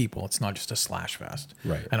about the people. It's not just a slash fest.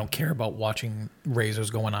 Right. I don't care about watching razors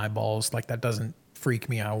go in eyeballs. Like, that doesn't freak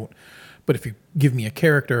me out. But if you give me a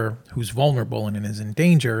character who's vulnerable and is in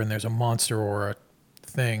danger and there's a monster or a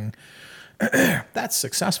thing, that's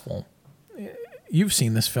successful. You've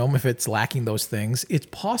seen this film. If it's lacking those things, it's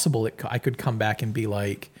possible I could come back and be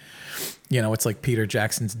like, it's like Peter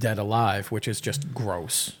Jackson's Dead Alive, which is just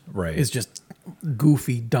gross. Right. It's just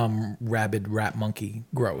goofy, dumb, rabid rat monkey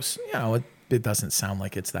gross. It doesn't sound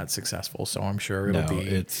like it's that successful, so I'm sure it'll be.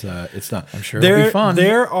 It's not. I'm sure it'll be fun.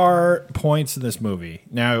 There are points in this movie.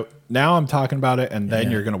 Now I'm talking about it, and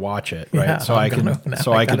then you're going to watch it, right? Yeah, so I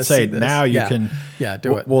can say now you can. Yeah,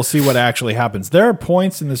 do it. We'll see what actually happens. There are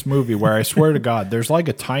points in this movie where I swear to God, there's like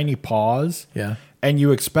a tiny pause. Yeah. and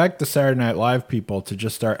you expect the Saturday Night Live people to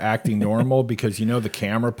just start acting normal because the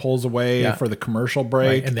camera pulls away for the commercial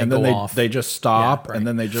break, Right, and then they just stop, Yeah, right. and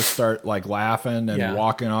then they just start like laughing and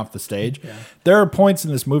walking off the stage. Yeah. There are points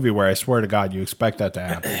in this movie where I swear to God you expect that to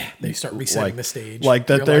happen. They start resetting the stage. Like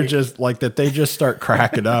that You're just like that they just start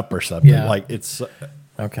cracking up or something. Yeah. Like it's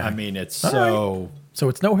Okay. I mean it's All so right. So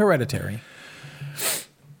it's no Hereditary.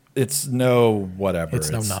 it's no whatever. It's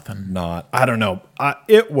no nothing. Not. I don't know.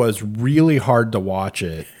 It was really hard to watch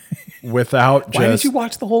it without just. Why did you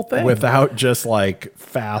watch the whole thing? Without just like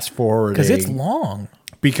fast forwarding. Because it's long.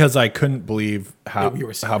 Because I couldn't believe how You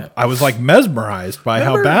were saying it. I was like mesmerized by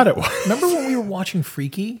how bad it was. Remember when we were watching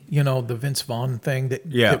Freaky? The Vince Vaughn thing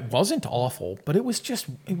that wasn't awful, but it was just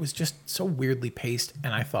so weirdly paced.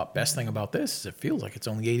 And I thought best thing about this is it feels like it's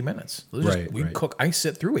only 80 minutes. I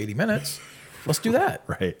sit through 80 minutes. Let's do that.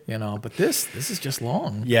 Right. But this is just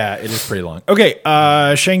long. Yeah, it is pretty long. Okay,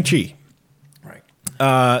 Shang-Chi. Right.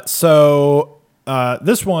 So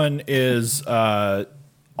this one is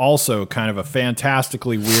also kind of a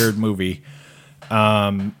fantastically weird movie.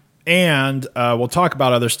 And we'll talk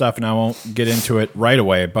about other stuff, and I won't get into it right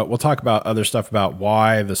away, but we'll talk about other stuff about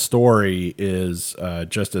why the story is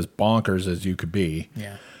just as bonkers as you could be.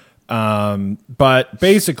 Yeah. But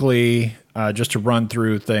basically, just to run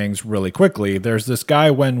through things really quickly, there's this guy,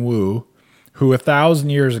 Wen Wu, who 1,000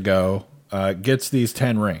 years ago gets these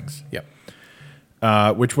 10 rings. Yep.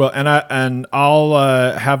 Which will, and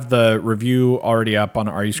I'll have the review already up on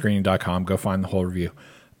areyouscreening.com. Go find the whole review.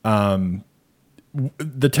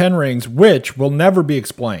 The 10 rings, which will never be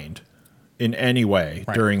explained in any way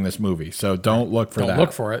during this movie. So don't look for that. Don't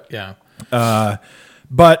look for it. Yeah.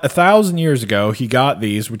 But 1,000 years ago, he got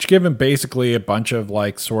these, which give him basically a bunch of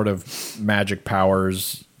like sort of magic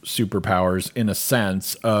powers, superpowers in a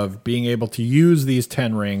sense of being able to use these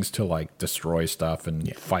 10 rings to like destroy stuff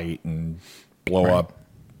and fight and blow up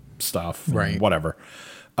stuff, and whatever.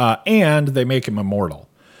 And they make him immortal.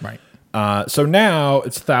 Right. So now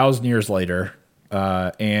it's 1,000 years later,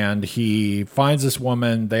 and he finds this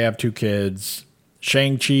woman. They have 2 kids.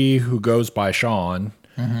 Shang-Chi, who goes by Sean,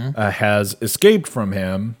 has escaped from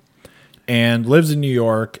him and lives in New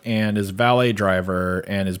York and is a valet driver,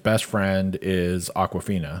 and his best friend is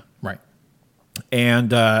Awkwafina. Right.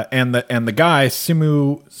 And the guy,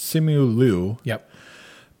 Simu Liu, Yep.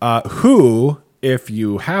 who, if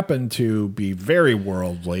you happen to be very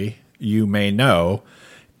worldly, you may know,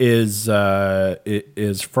 is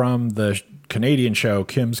from the Canadian show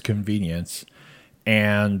Kim's Convenience,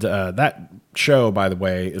 and that show, by the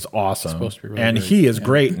way, is awesome. Supposed to be really and good. he is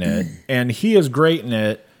great in it, and he is great in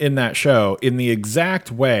it in that show in the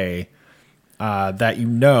exact way that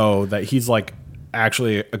that he's like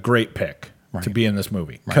actually a great pick to be in this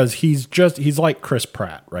movie, because he's like Chris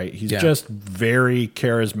Pratt, right? He's just very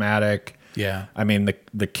charismatic. Yeah. I mean,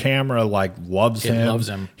 the camera like loves him. Loves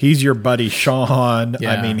him. He's your buddy Sean.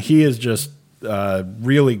 Yeah. I mean, he is just a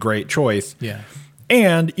really great choice. Yeah.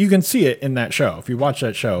 And you can see it in that show if you watch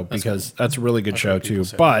that show, because that's a really good show too.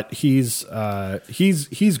 But he's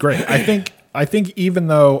great. I think even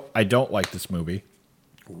though I don't like this movie,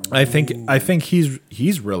 I think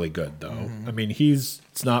he's really good though. I mean,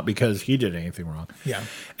 it's not because he did anything wrong. Yeah.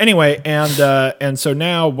 Anyway, and so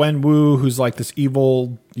now Wen Wu, who's like this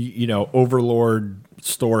evil, overlord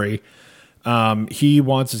story, he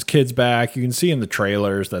wants his kids back. You can see in the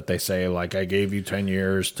trailers that they say like, I gave you 10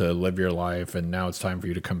 years to live your life, and now it's time for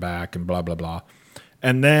you to come back, and blah blah blah.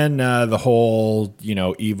 And then the whole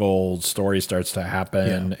evil story starts to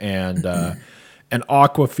happen, and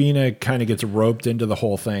Awkwafina kind of gets roped into the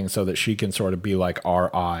whole thing so that she can sort of be like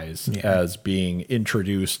our eyes as being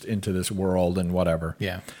introduced into this world and whatever.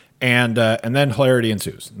 Yeah. And then hilarity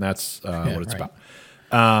ensues, and that's what it's about.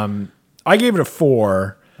 I gave it a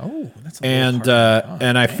 4. Oh, that's a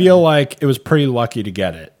and I feel like it was pretty lucky to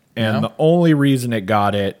get it. And the only reason it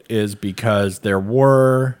got it is because there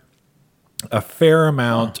were a fair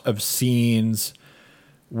amount of scenes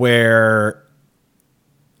where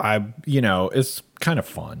it's kind of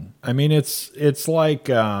fun. I mean, it's like,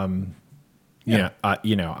 I don't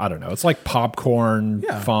know. It's like popcorn,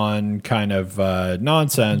 fun kind of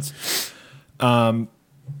nonsense. And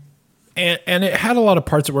it had a lot of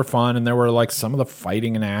parts that were fun, and there were like some of the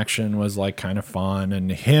fighting and action was like kind of fun,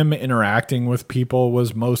 and him interacting with people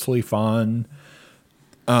was mostly fun.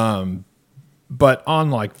 But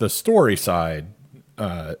on like the story side,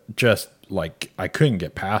 just like I couldn't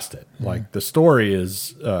get past it. Like the story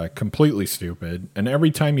is completely stupid, and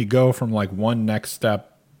every time you go from like one next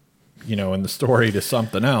step, in the story to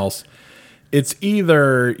something else, it's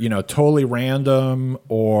either, totally random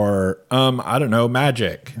or I don't know,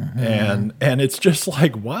 magic. And it's just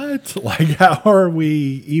like, what? Like, how do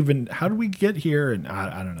we get here? And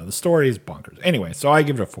I don't know. The story is bonkers. Anyway, so I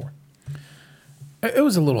give it a 4. It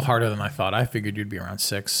was a little harder than I thought. I figured you'd be around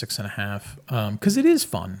 6.5. Because it is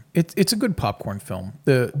fun. It's a good popcorn film.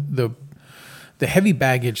 The heavy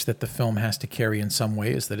baggage that the film has to carry in some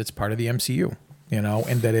way is that it's part of the MCU,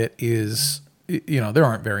 and that it is, there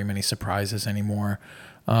aren't very many surprises anymore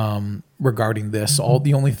regarding this.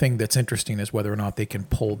 The only thing that's interesting is whether or not they can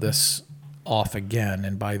pull this off again.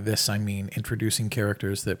 And by this, I mean introducing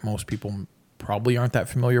characters that most people probably aren't that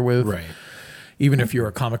familiar with. Right. Even if you're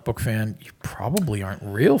a comic book fan, you probably aren't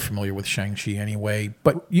real familiar with Shang-Chi anyway,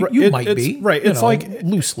 but you might be. Right. It's like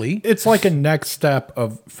loosely. It's like a next step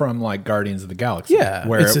from like Guardians of the Galaxy. Yeah.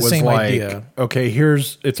 Where it's it the was same like, idea. Okay,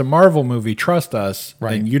 it's a Marvel movie, trust us.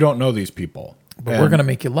 Right. And you don't know these people. But we're going to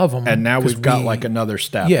make you love them. And now we've got like another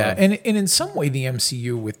step. Yeah. And in some way, the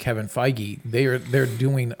MCU with Kevin Feige, they're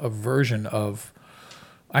doing a version of,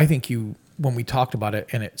 I think when we talked about it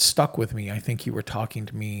and it stuck with me, I think you were talking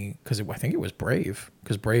to me because I think it was Brave,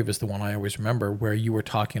 because Brave is the one I always remember, where you were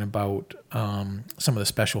talking about some of the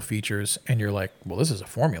special features and you're like, well, this is a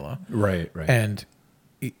formula. Right. And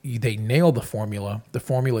they nail the formula. The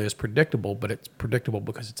formula is predictable, but it's predictable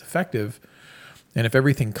because it's effective. And if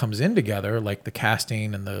everything comes in together, like the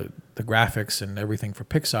casting and the graphics and everything for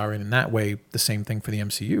Pixar, and in that way, the same thing for the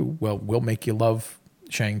MCU, well, we'll make you love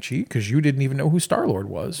Shang-Chi because you didn't even know who Star-Lord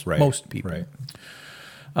was. Right. Most people. Right.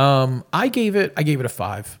 I gave it a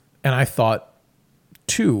 5, and I thought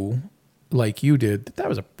 2, like you did, that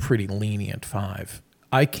was a pretty lenient 5.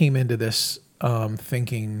 I came into this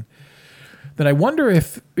thinking that I wonder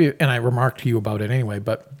if, and I remarked to you about it anyway,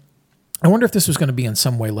 but I wonder if this was going to be in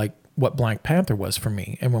some way like what Black Panther was for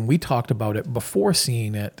me. And when we talked about it before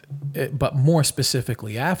seeing it, but more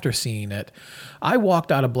specifically after seeing it, I walked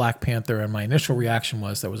out of Black Panther and my initial reaction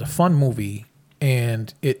was that was a fun movie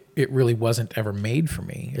and it really wasn't ever made for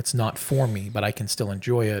me. It's not for me, but I can still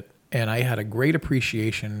enjoy it. And I had a great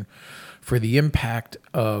appreciation for the impact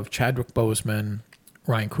of Chadwick Boseman,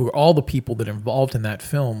 Ryan Coogler, all the people that are involved in that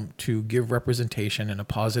film to give representation in a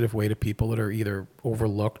positive way to people that are either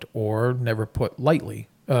overlooked or never put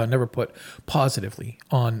positively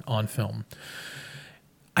on film.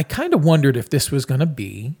 I kind of wondered if this was going to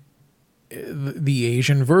be the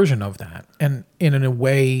Asian version of that. And in a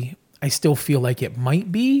way, I still feel like it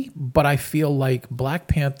might be, but I feel like Black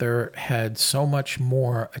Panther had so much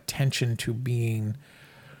more attention to being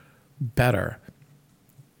better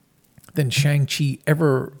than Shang-Chi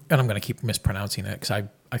ever, and I'm going to keep mispronouncing it because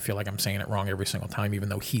I feel like I'm saying it wrong every single time, even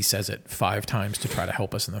though he says it 5 times to try to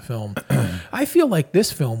help us in the film. I feel like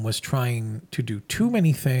this film was trying to do too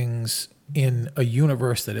many things in a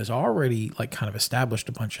universe that has already like kind of established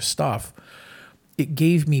a bunch of stuff. It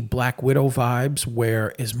gave me Black Widow vibes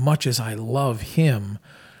where as much as I love him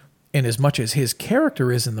and as much as his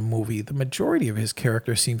character is in the movie, the majority of his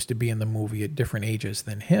character seems to be in the movie at different ages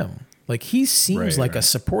than him. Like he seems like a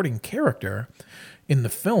supporting character in the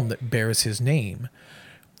film that bears his name.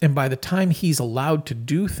 And by the time he's allowed to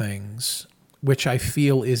do things, which I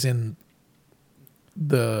feel is in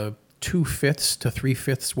the 2/5 to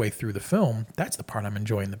 3/5 way through the film, that's the part I'm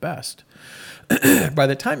enjoying the best. By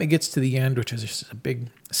the time it gets to the end, which is just a big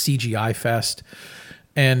CGI fest,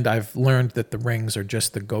 and I've learned that the rings are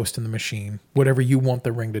just the ghost in the machine. Whatever you want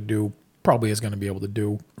the ring to do, probably is going to be able to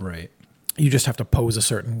do. Right. You just have to pose a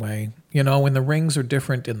certain way. And the rings are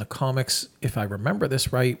different in the comics, if I remember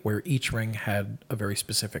this right, where each ring had a very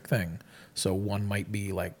specific thing. So one might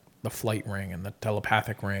be like the flight ring and the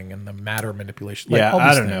telepathic ring and the matter manipulation. Yeah, all I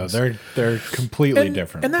these don't things. know. They're completely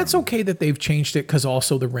different. And that's okay that they've changed it because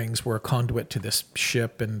also the rings were a conduit to this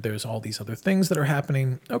ship and there's all these other things that are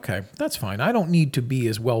happening. Okay, that's fine. I don't need to be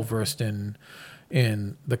as well versed in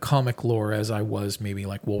the comic lore as I was maybe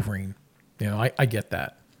like Wolverine. I get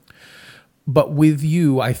that. But with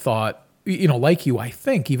you, I thought, like you, I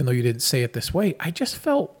think, even though you didn't say it this way, I just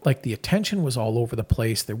felt like the attention was all over the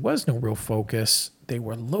place. There was no real focus. They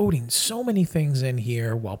were loading so many things in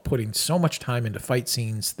here while putting so much time into fight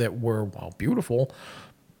scenes that were, while beautiful,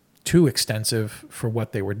 too extensive for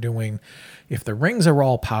what they were doing. If the rings are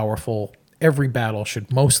all powerful, every battle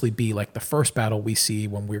should mostly be like the first battle we see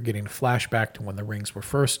when we're getting a flashback to when the rings were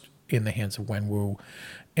first in the hands of Wenwu,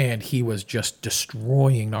 and he was just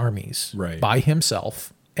destroying armies by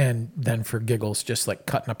himself, and then for giggles, just like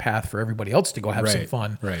cutting a path for everybody else to go have some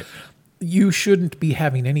fun. Right. You shouldn't be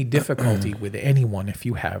having any difficulty with anyone if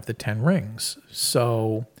you have the 10 rings.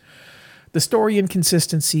 So the story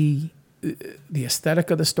inconsistency, the aesthetic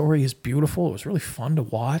of the story is beautiful. It was really fun to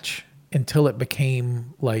watch. until it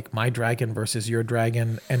became like My Dragon versus Your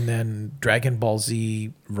Dragon, and then Dragon Ball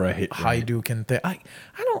Z, Hadouken thing.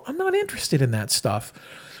 I'm not interested in that stuff.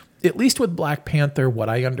 At least with Black Panther, what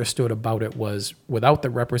I understood about it was without the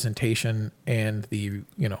representation and the,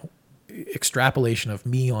 extrapolation of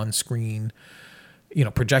me on screen,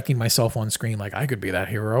 projecting myself on screen like I could be that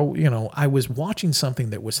hero. I was watching something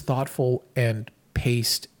that was thoughtful and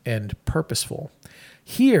paced and purposeful.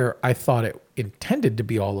 Here, I thought it intended to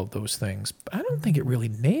be all of those things, but I don't think it really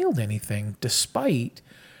nailed anything, despite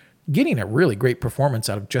getting a really great performance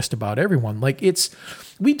out of just about everyone. Like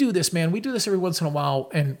we do this, man. We do this every once in a while.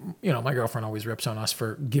 And, my girlfriend always rips on us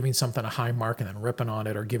for giving something a high mark and then ripping on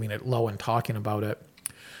it or giving it low and talking about it.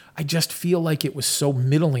 I just feel like it was so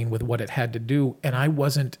middling with what it had to do. And I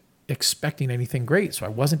wasn't expecting anything great. So I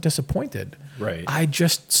wasn't disappointed. Right. I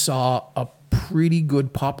just saw a pretty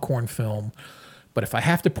good popcorn film. But if I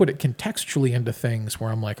have to put it contextually into things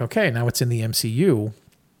where I'm like, okay, now it's in the MCU,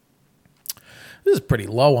 this is pretty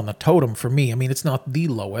low on the totem for me. I mean, it's not the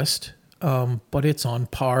lowest, but it's on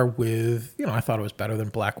par with, I thought it was better than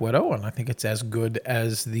Black Widow, and I think it's as good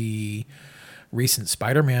as the recent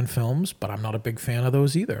Spider-Man films, but I'm not a big fan of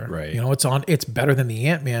those either. Right. It's better than the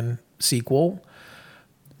Ant-Man sequel.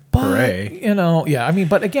 But, Hooray.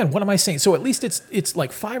 But again, what am I saying? So at least it's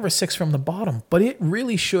like 5 or 6 from the bottom, but it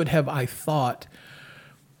really should have, I thought,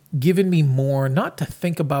 given me more, not to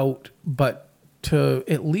think about, but to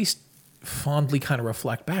at least fondly kind of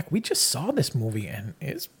reflect back. We just saw this movie, and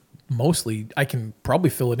it's mostly, I can probably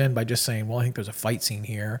fill it in by just saying, well, I think there's a fight scene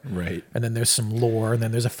here. Right. And then there's some lore, and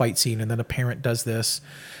then there's a fight scene, and then a parent does this.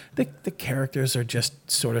 The characters are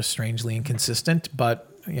just sort of strangely inconsistent, but,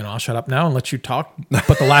 I'll shut up now and let you talk.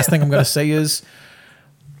 But the last thing I'm going to say is,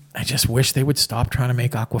 I just wish they would stop trying to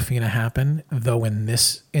make Awkwafina happen, though in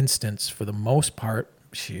this instance, for the most part,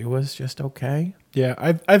 she was just okay. Yeah,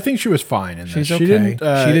 I think she was fine in this. She's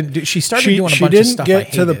okay. She started doing a bunch of stuff I hated.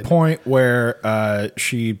 She didn't get to the point where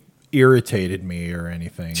she irritated me or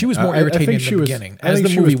anything. She was more irritating in the beginning. As the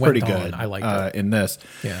movie went on, I liked it. In this.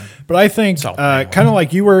 Yeah. But I think, kind of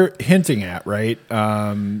like you were hinting at, right?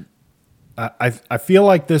 I feel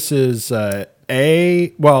like this is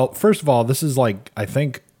first of all, this is like, I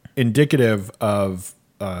think, indicative of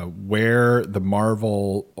where the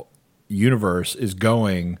Marvel universe is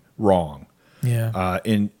going wrong. Yeah.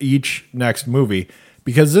 In each next movie,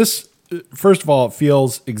 because this, first of all, it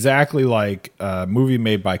feels exactly like a movie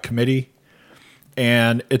made by committee,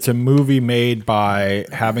 and it's a movie made by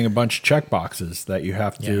having a bunch of check boxes that you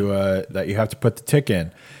have to put the tick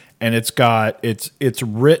in, and it's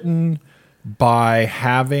written by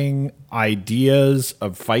having ideas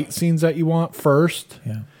of fight scenes that you want first,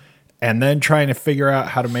 and then trying to figure out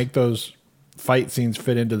how to make those fight scenes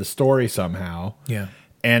fit into the story somehow. Yeah.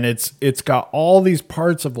 And it's got all these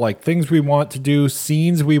parts of like things we want to do,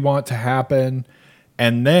 scenes we want to happen,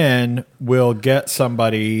 and then we'll get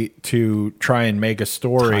somebody to try and make a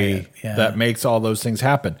story that makes all those things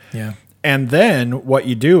happen. Yeah. And then what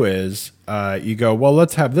you do is you go, well,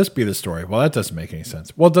 let's have this be the story. Well, that doesn't make any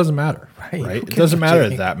sense. Well, it doesn't matter, right? It doesn't matter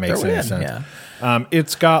if that makes any sense. Yeah.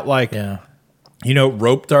 It's got like,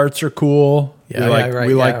 rope darts are cool. Yeah,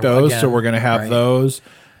 we like those, so we're going to have those.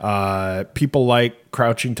 People like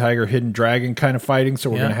Crouching Tiger, Hidden Dragon kind of fighting, so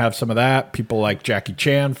we're going to have some of that. People like Jackie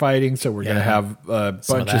Chan fighting, so we're going to have a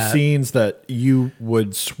bunch of scenes that you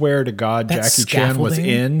would swear to God Jackie Chan was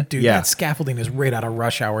in. Dude, that scaffolding is right out of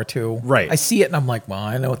Rush Hour 2. Right. I see it and I'm like, well,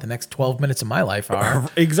 I know what the next 12 minutes of my life are.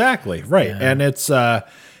 Exactly, right. Yeah.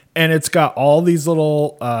 And it's got all these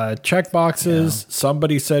little check boxes. Yeah.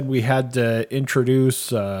 Somebody said we had to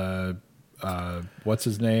introduce what's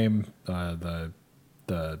his name?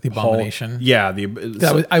 The Abomination.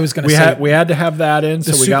 I was going to say we had to have that in,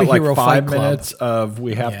 so we got like 5 minutes of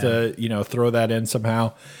we have to throw that in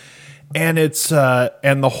somehow, and it's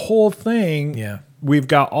and the whole thing. Yeah, we've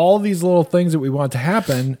got all these little things that we want to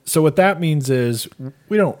happen. So what that means is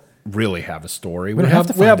we don't really have a story. We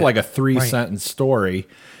have like a 3-sentence story.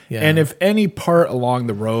 Yeah. And if any part along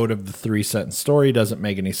the road of the 3-sentence story doesn't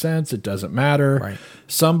make any sense, it doesn't matter. Right.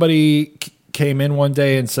 Somebody came in one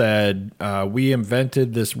day and said, we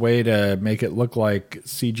invented this way to make it look like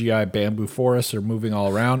CGI bamboo forests are moving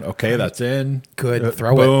all around. Okay, that's in. Good.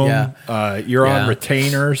 Throw boom. It. Yeah. You're on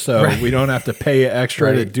retainer, so we don't have to pay you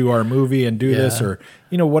extra to do our movie and do this or,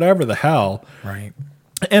 whatever the hell. Right.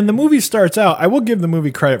 And the movie starts out, I will give the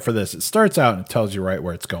movie credit for this. It starts out and it tells you right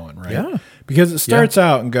where it's going, right? Yeah. Because it starts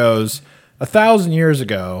out and goes, 1,000 years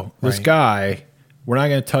ago, this guy, we're not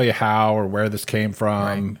going to tell you how or where this came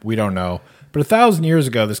from. Right. We don't know. But 1,000 years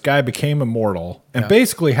ago, this guy became immortal and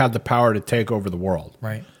basically had the power to take over the world.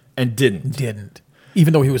 Right. And didn't.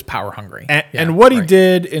 Even though he was power hungry. And what he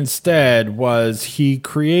did instead was he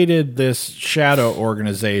created this shadow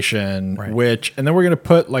organization, which, and then we're going to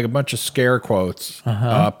put like a bunch of scare quotes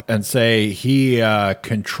up and say he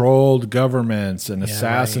controlled governments and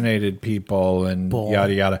assassinated people and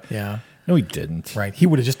yada, yada. Yeah. No, he didn't. Right. He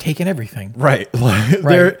would have just taken everything. Right.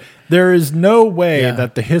 There is no way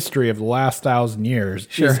that the history of the last 1,000 years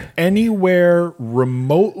is anywhere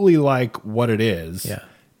remotely like what it is. Yeah.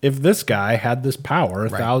 If this guy had this power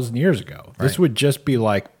 1,000 years ago, this would just be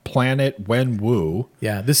like Planet Wenwu.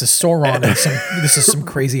 Yeah, this is Sauron and this is some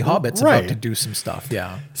crazy hobbits about to do some stuff.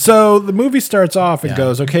 Yeah. So the movie starts off and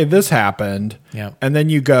goes, okay, this happened. Yeah. And then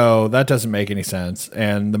you go, that doesn't make any sense.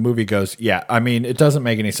 And the movie goes, yeah, I mean, it doesn't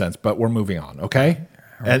make any sense, but we're moving on. Okay.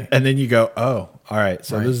 Right. And then you go, oh, all right.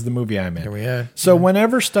 So this is the movie I'm in. Here we are. So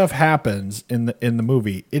whenever stuff happens in the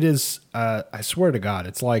movie, it is, I swear to God,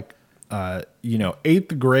 it's like,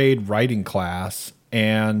 8th grade writing class,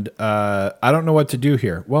 and I don't know what to do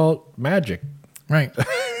here. Well, magic. Right.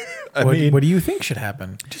 What do you think should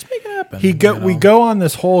happen? Just make it happen. We go on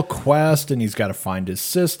this whole quest, and he's got to find his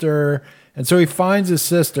sister, and so he finds his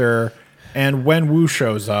sister, and Wenwu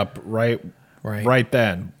shows up right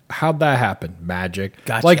then. How'd that happen? Magic.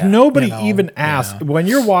 Gotcha. Like nobody even asked when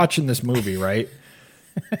you're watching this movie, right?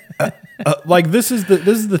 Like this is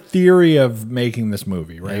the theory of making this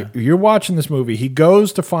movie, right? Yeah. You're watching this movie. He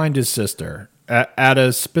goes to find his sister at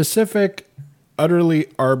a specific, utterly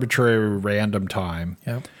arbitrary, random time.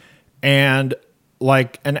 Yep. And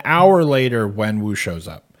like an hour later, Wenwu shows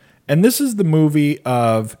up. And this is the movie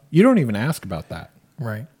of you don't even ask about that,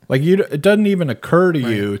 right? Like it doesn't even occur to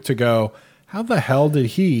you to go, how the hell did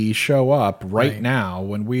he show up right now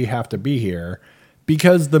when we have to be here?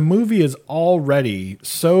 Because the movie is already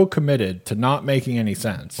so committed to not making any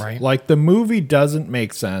sense. Right. Like the movie doesn't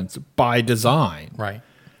make sense by design. Right.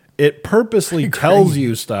 It purposely tells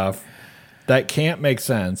you stuff that can't make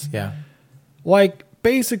sense. Yeah. Like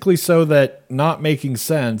basically so that not making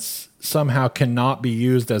sense somehow cannot be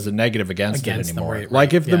used as a negative against it anymore. Right.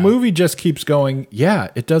 Like if the movie just keeps going,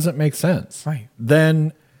 it doesn't make sense. Right.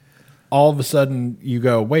 Then all of a sudden you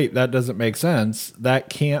go, wait, that doesn't make sense. That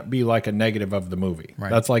can't be like a negative of the movie. Right.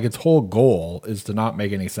 That's like its whole goal is to not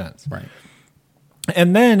make any sense. Right.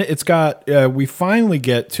 And then it's got, we finally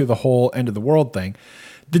get to the whole end of the world thing.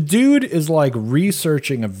 The dude is like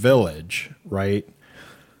researching a village, right?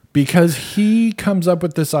 Because he comes up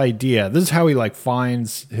with this idea. This is how he like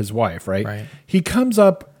finds his wife, right? Right. He comes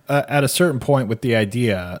up at a certain point with the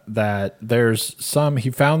idea that he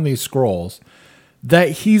found these scrolls that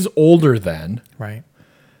he's older than, right,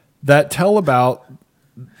 that tell about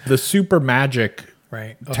the super magic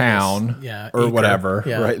town or whatever,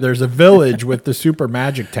 right? There's a village with the super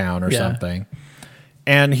magic town or something,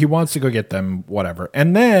 and he wants to go get them, whatever.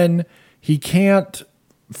 And then he can't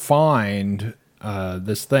find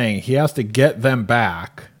this thing. He has to get them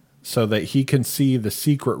back so that he can see the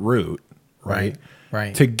secret route, right?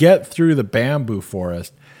 Right. To get through the bamboo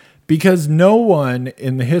forest. Because no one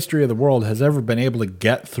in the history of the world has ever been able to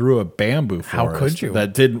get through a bamboo forest. How could you?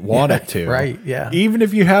 That didn't want it to. Right, yeah. Even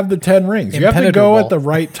if you have the 10 rings. You have to go at the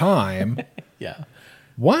right time. Yeah.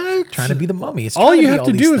 What? Trying to be the mummy. All you have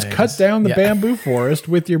to do is cut down the bamboo forest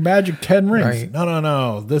with your magic 10 rings. Right.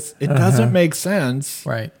 No. It doesn't make sense.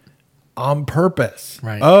 Right. On purpose.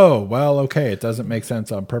 Right. Oh, well, okay. It doesn't make sense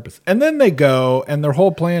on purpose. And then they go, and their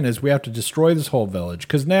whole plan is we have to destroy this whole village.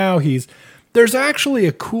 Because now there's actually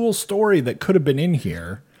a cool story that could have been in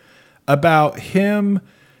here about him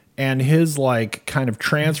and his like kind of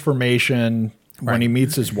transformation when he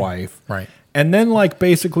meets his wife. Right. And then like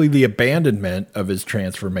basically the abandonment of his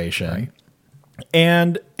transformation. Right.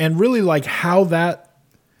 And really like how that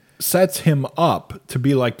sets him up to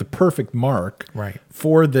be like the perfect mark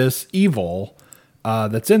for this evil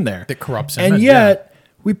that's in there. That corrupts him. And yet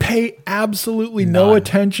we pay absolutely no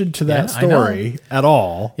attention to that story at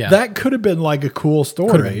all. Yeah. That could have been like a cool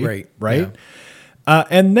story. Could have been great. Right? Yeah.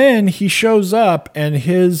 And then he shows up and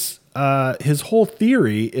his whole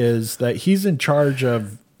theory is that he's in charge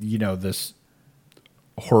of, this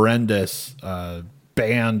horrendous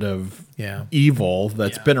band of evil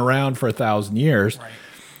that's been around for 1,000 years. Right.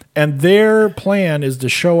 And their plan is to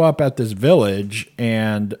show up at this village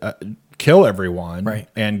and kill everyone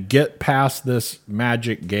and get past this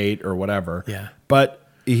magic gate or whatever. Yeah. But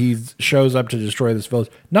he shows up to destroy this village.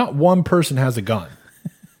 Not one person has a gun.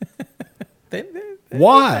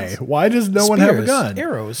 Why? Why does no one have a gun?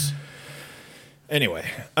 Arrows. Anyway.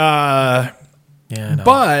 Yeah,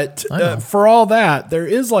 but for all that, there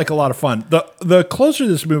is like a lot of fun. The closer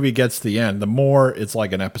this movie gets to the end, the more it's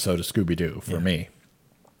like an episode of Scooby-Doo for me.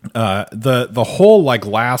 The whole like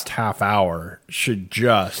last half hour should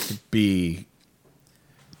just be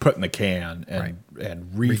put in the can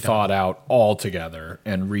and rethought out altogether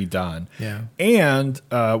and redone. Yeah. And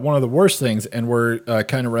one of the worst things, and we're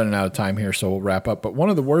kind of running out of time here, so we'll wrap up. But one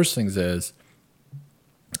of the worst things is,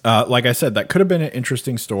 like I said, that could have been an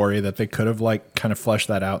interesting story that they could have like kind of fleshed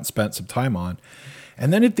that out and spent some time on.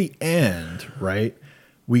 And then at the end, right,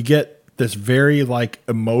 we get this very like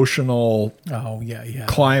emotional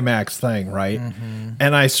climax thing, right? Mm-hmm.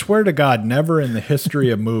 And I swear to God, never in the history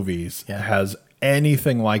of movies has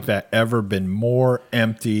anything like that ever been more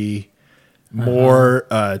empty, more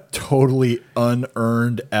totally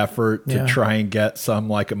unearned effort to try and get some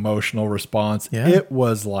like emotional response. Yeah. It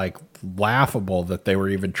was like laughable that they were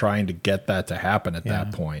even trying to get that to happen at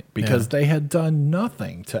that point, because they had done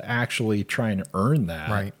nothing to actually try and earn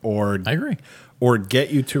that, or I agree, or get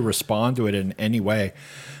you to respond to it in any way.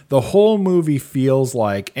 The whole movie feels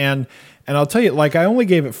like, and I'll tell you, like, I only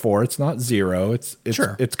gave it 4. It's not 0.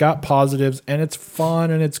 It's got positives, and it's fun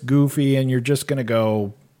and it's goofy, and you're just gonna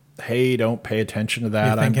go, hey, don't pay attention to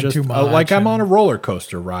that. I'm just like, I'm on a roller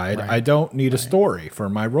coaster ride. I don't need a story for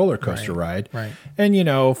my roller coaster ride. Right. And, you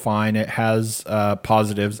know, fine, it has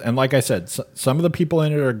positives. And like I said, some of the people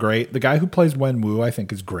in it are great. The guy who plays Wenwu, I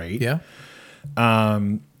think, is great. Yeah.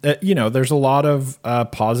 You know, there's a lot of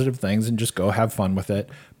positive things, and just go have fun with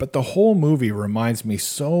it. But the whole movie reminds me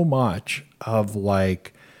so much of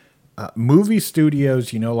like movie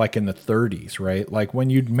studios, you know, like in the 30s, right? Like when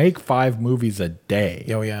you'd make 5 movies a day.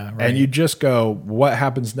 Oh, yeah. Right. And you just go, what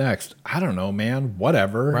happens next? I don't know, man.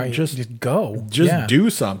 Whatever. Right. Just go. Just do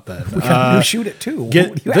something. We can shoot it too.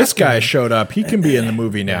 This guy showed up. He can be in the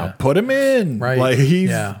movie now. Put him in. Right. Like he's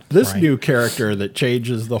this new character that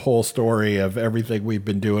changes the whole story of everything we've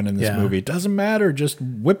been doing in this movie. It doesn't matter. Just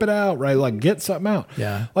whip it out, right? Like get something out.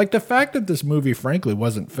 Yeah. Like the fact that this movie, frankly,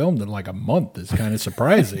 wasn't filmed in like a month is kind of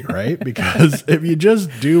surprising, right? Because if you just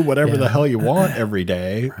do whatever the hell you want every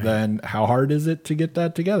day, then how hard is it to get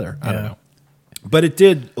that together? I don't know. But it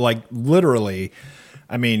did, like, literally,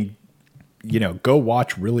 I mean, you know, go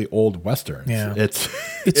watch really old Westerns. Yeah. It's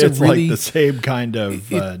really, like the same kind of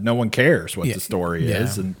no one cares what the story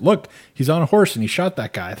is. And look, he's on a horse and he shot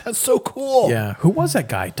that guy. That's so cool. Yeah. Who was that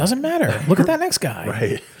guy? Doesn't matter. Look at that next guy.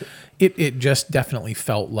 Right. It just definitely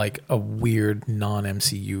felt like a weird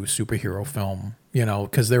non-MCU superhero film, you know,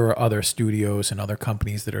 because there are other studios and other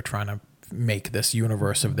companies that are trying to make this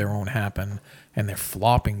universe of their own happen, and they're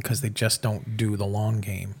flopping because they just don't do the long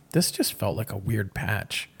game. This just felt like a weird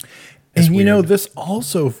patch. And you know, this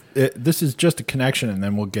also, this is just a connection, and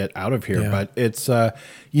then we'll get out of here. But it's,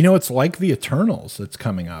 you know, it's like the Eternals that's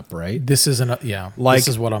coming up, right? This is like this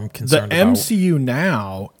is what I'm concerned about. The MCU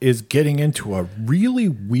now is getting into a really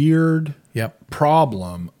weird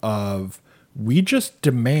problem of, we just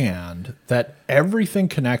demand that everything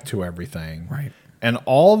connect to everything, right? And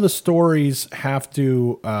all the stories have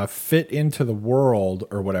to fit into the world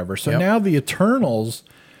or whatever. So now the Eternals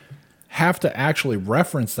have to actually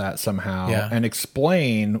reference that somehow and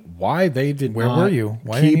explain why they did not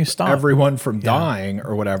didn't you stop everyone from dying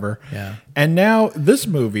or whatever. Yeah. And now this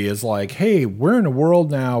movie is like, hey, we're in a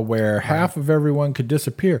world now where half of everyone could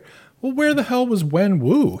disappear. Well, where the hell was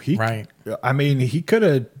Wenwu? I mean, he could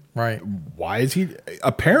have. Right. Why is he?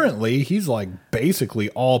 Apparently, he's like basically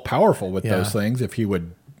all powerful with those things. If he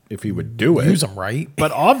would do it, use them right.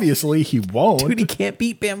 But obviously, he won't. Dude, he can't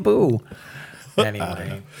beat bamboo.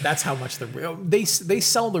 Anyway, that's how much they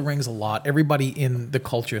sell the rings a lot. Everybody in the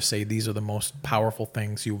culture say these are the most powerful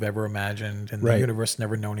things you've ever imagined, and the universe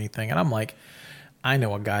never known anything. And I'm like, I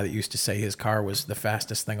know a guy that used to say his car was the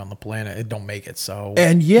fastest thing on the planet. It don't make it so.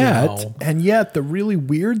 And yet, the really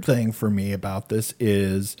weird thing for me about this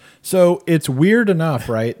is, so it's weird enough,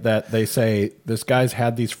 right, that they say this guy's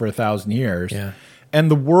had these for 1,000 years. Yeah. And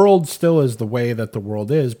the world still is the way that the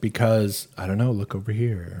world is because, I don't know, look over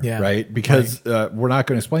here, right? Because we're not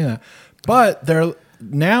going to explain that. But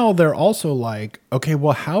they're also like, okay,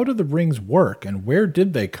 well, how do the rings work? And where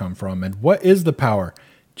did they come from? And what is the power?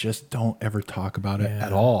 Just don't ever talk about it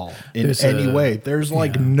at all in any way. There's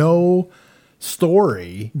like no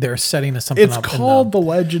story. They're setting something up. It's called The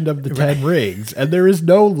Legend of the Ten Rings, and there is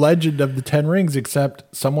no legend of the Ten Rings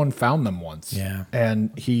except someone found them once. Yeah.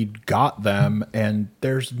 And he got them, and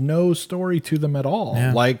there's no story to them at all.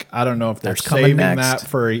 Yeah. Like, I don't know if they're saving that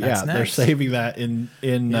for they're saving that in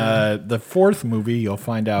the 4th movie. You'll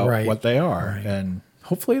find out what they are. And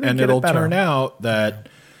hopefully it'll turn out that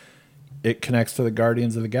it connects to the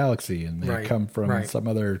Guardians of the Galaxy, and they come from some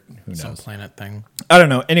other, who knows, some planet thing. I don't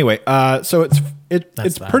know. Anyway, so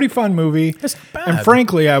it's a pretty fun movie. It's not bad. And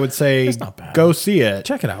frankly, I would say It's not bad. go see it.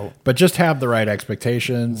 Check it out. But just have the right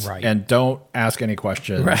expectations, Right. and don't ask any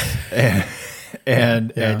questions. Right.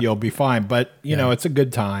 And you'll be fine. But you know, it's a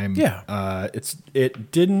good time. Yeah.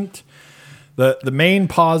 It didn't. The main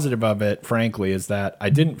positive of it, frankly, is that I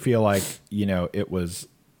didn't feel like, you know, it was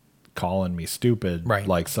calling me stupid, Right.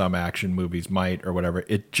 like some action movies might or whatever.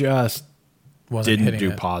 It just Wasn't didn't hitting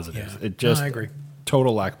do it. positives. Yeah. It just No, I agree.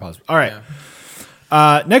 total lack of positive. All right.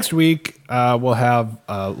 Yeah. Next week we'll have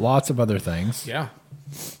lots of other things. Yeah.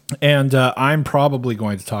 And I'm probably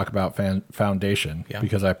going to talk about Foundation Yeah.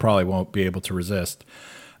 because I probably won't be able to resist.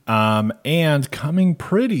 And coming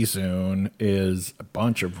pretty soon is a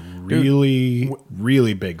bunch of really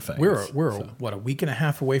big things. We're what, a week and a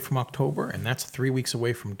half away from October, and that's 3 weeks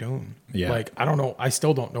away from Dune. Yeah. Like, I don't know. I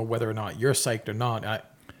still don't know whether or not you're psyched or not.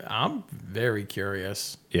 I'm very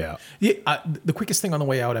curious. Yeah. Yeah, the quickest thing on the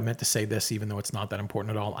way out, I meant to say this, even though it's not that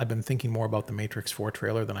important at all. I've been thinking more about the Matrix 4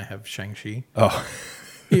 trailer than I have Shang-Chi. Oh,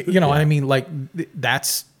 You know, I mean, like,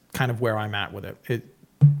 that's kind of where I'm at with it.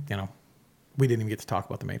 You know, we didn't even get to talk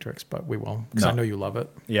about the Matrix, but we will, because I know you love it.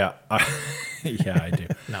 yeah. Yeah, I do.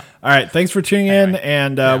 No. All right. Thanks for tuning in,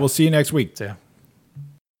 and we'll see you next week. So, yeah.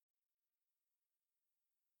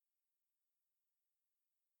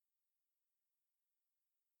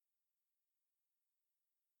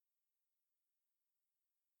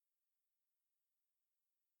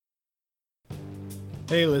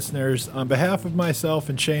 Hey, listeners. On behalf of myself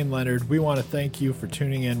and Shane Leonard, we want to thank you for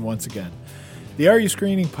tuning in once again. The Are You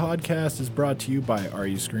Screening podcast is brought to you by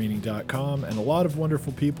areyouscreening.com and a lot of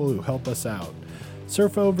wonderful people who help us out.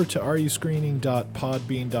 Surf over to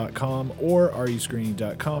areyouscreening.podbean.com or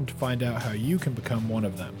areyouscreening.com to find out how you can become one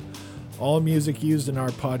of them. All music used in our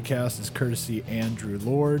podcast is courtesy Andrew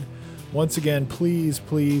Lord. Once again, please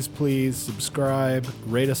subscribe,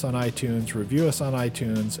 rate us on iTunes, review us on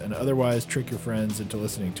iTunes, and otherwise trick your friends into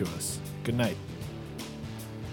listening to us. Good night.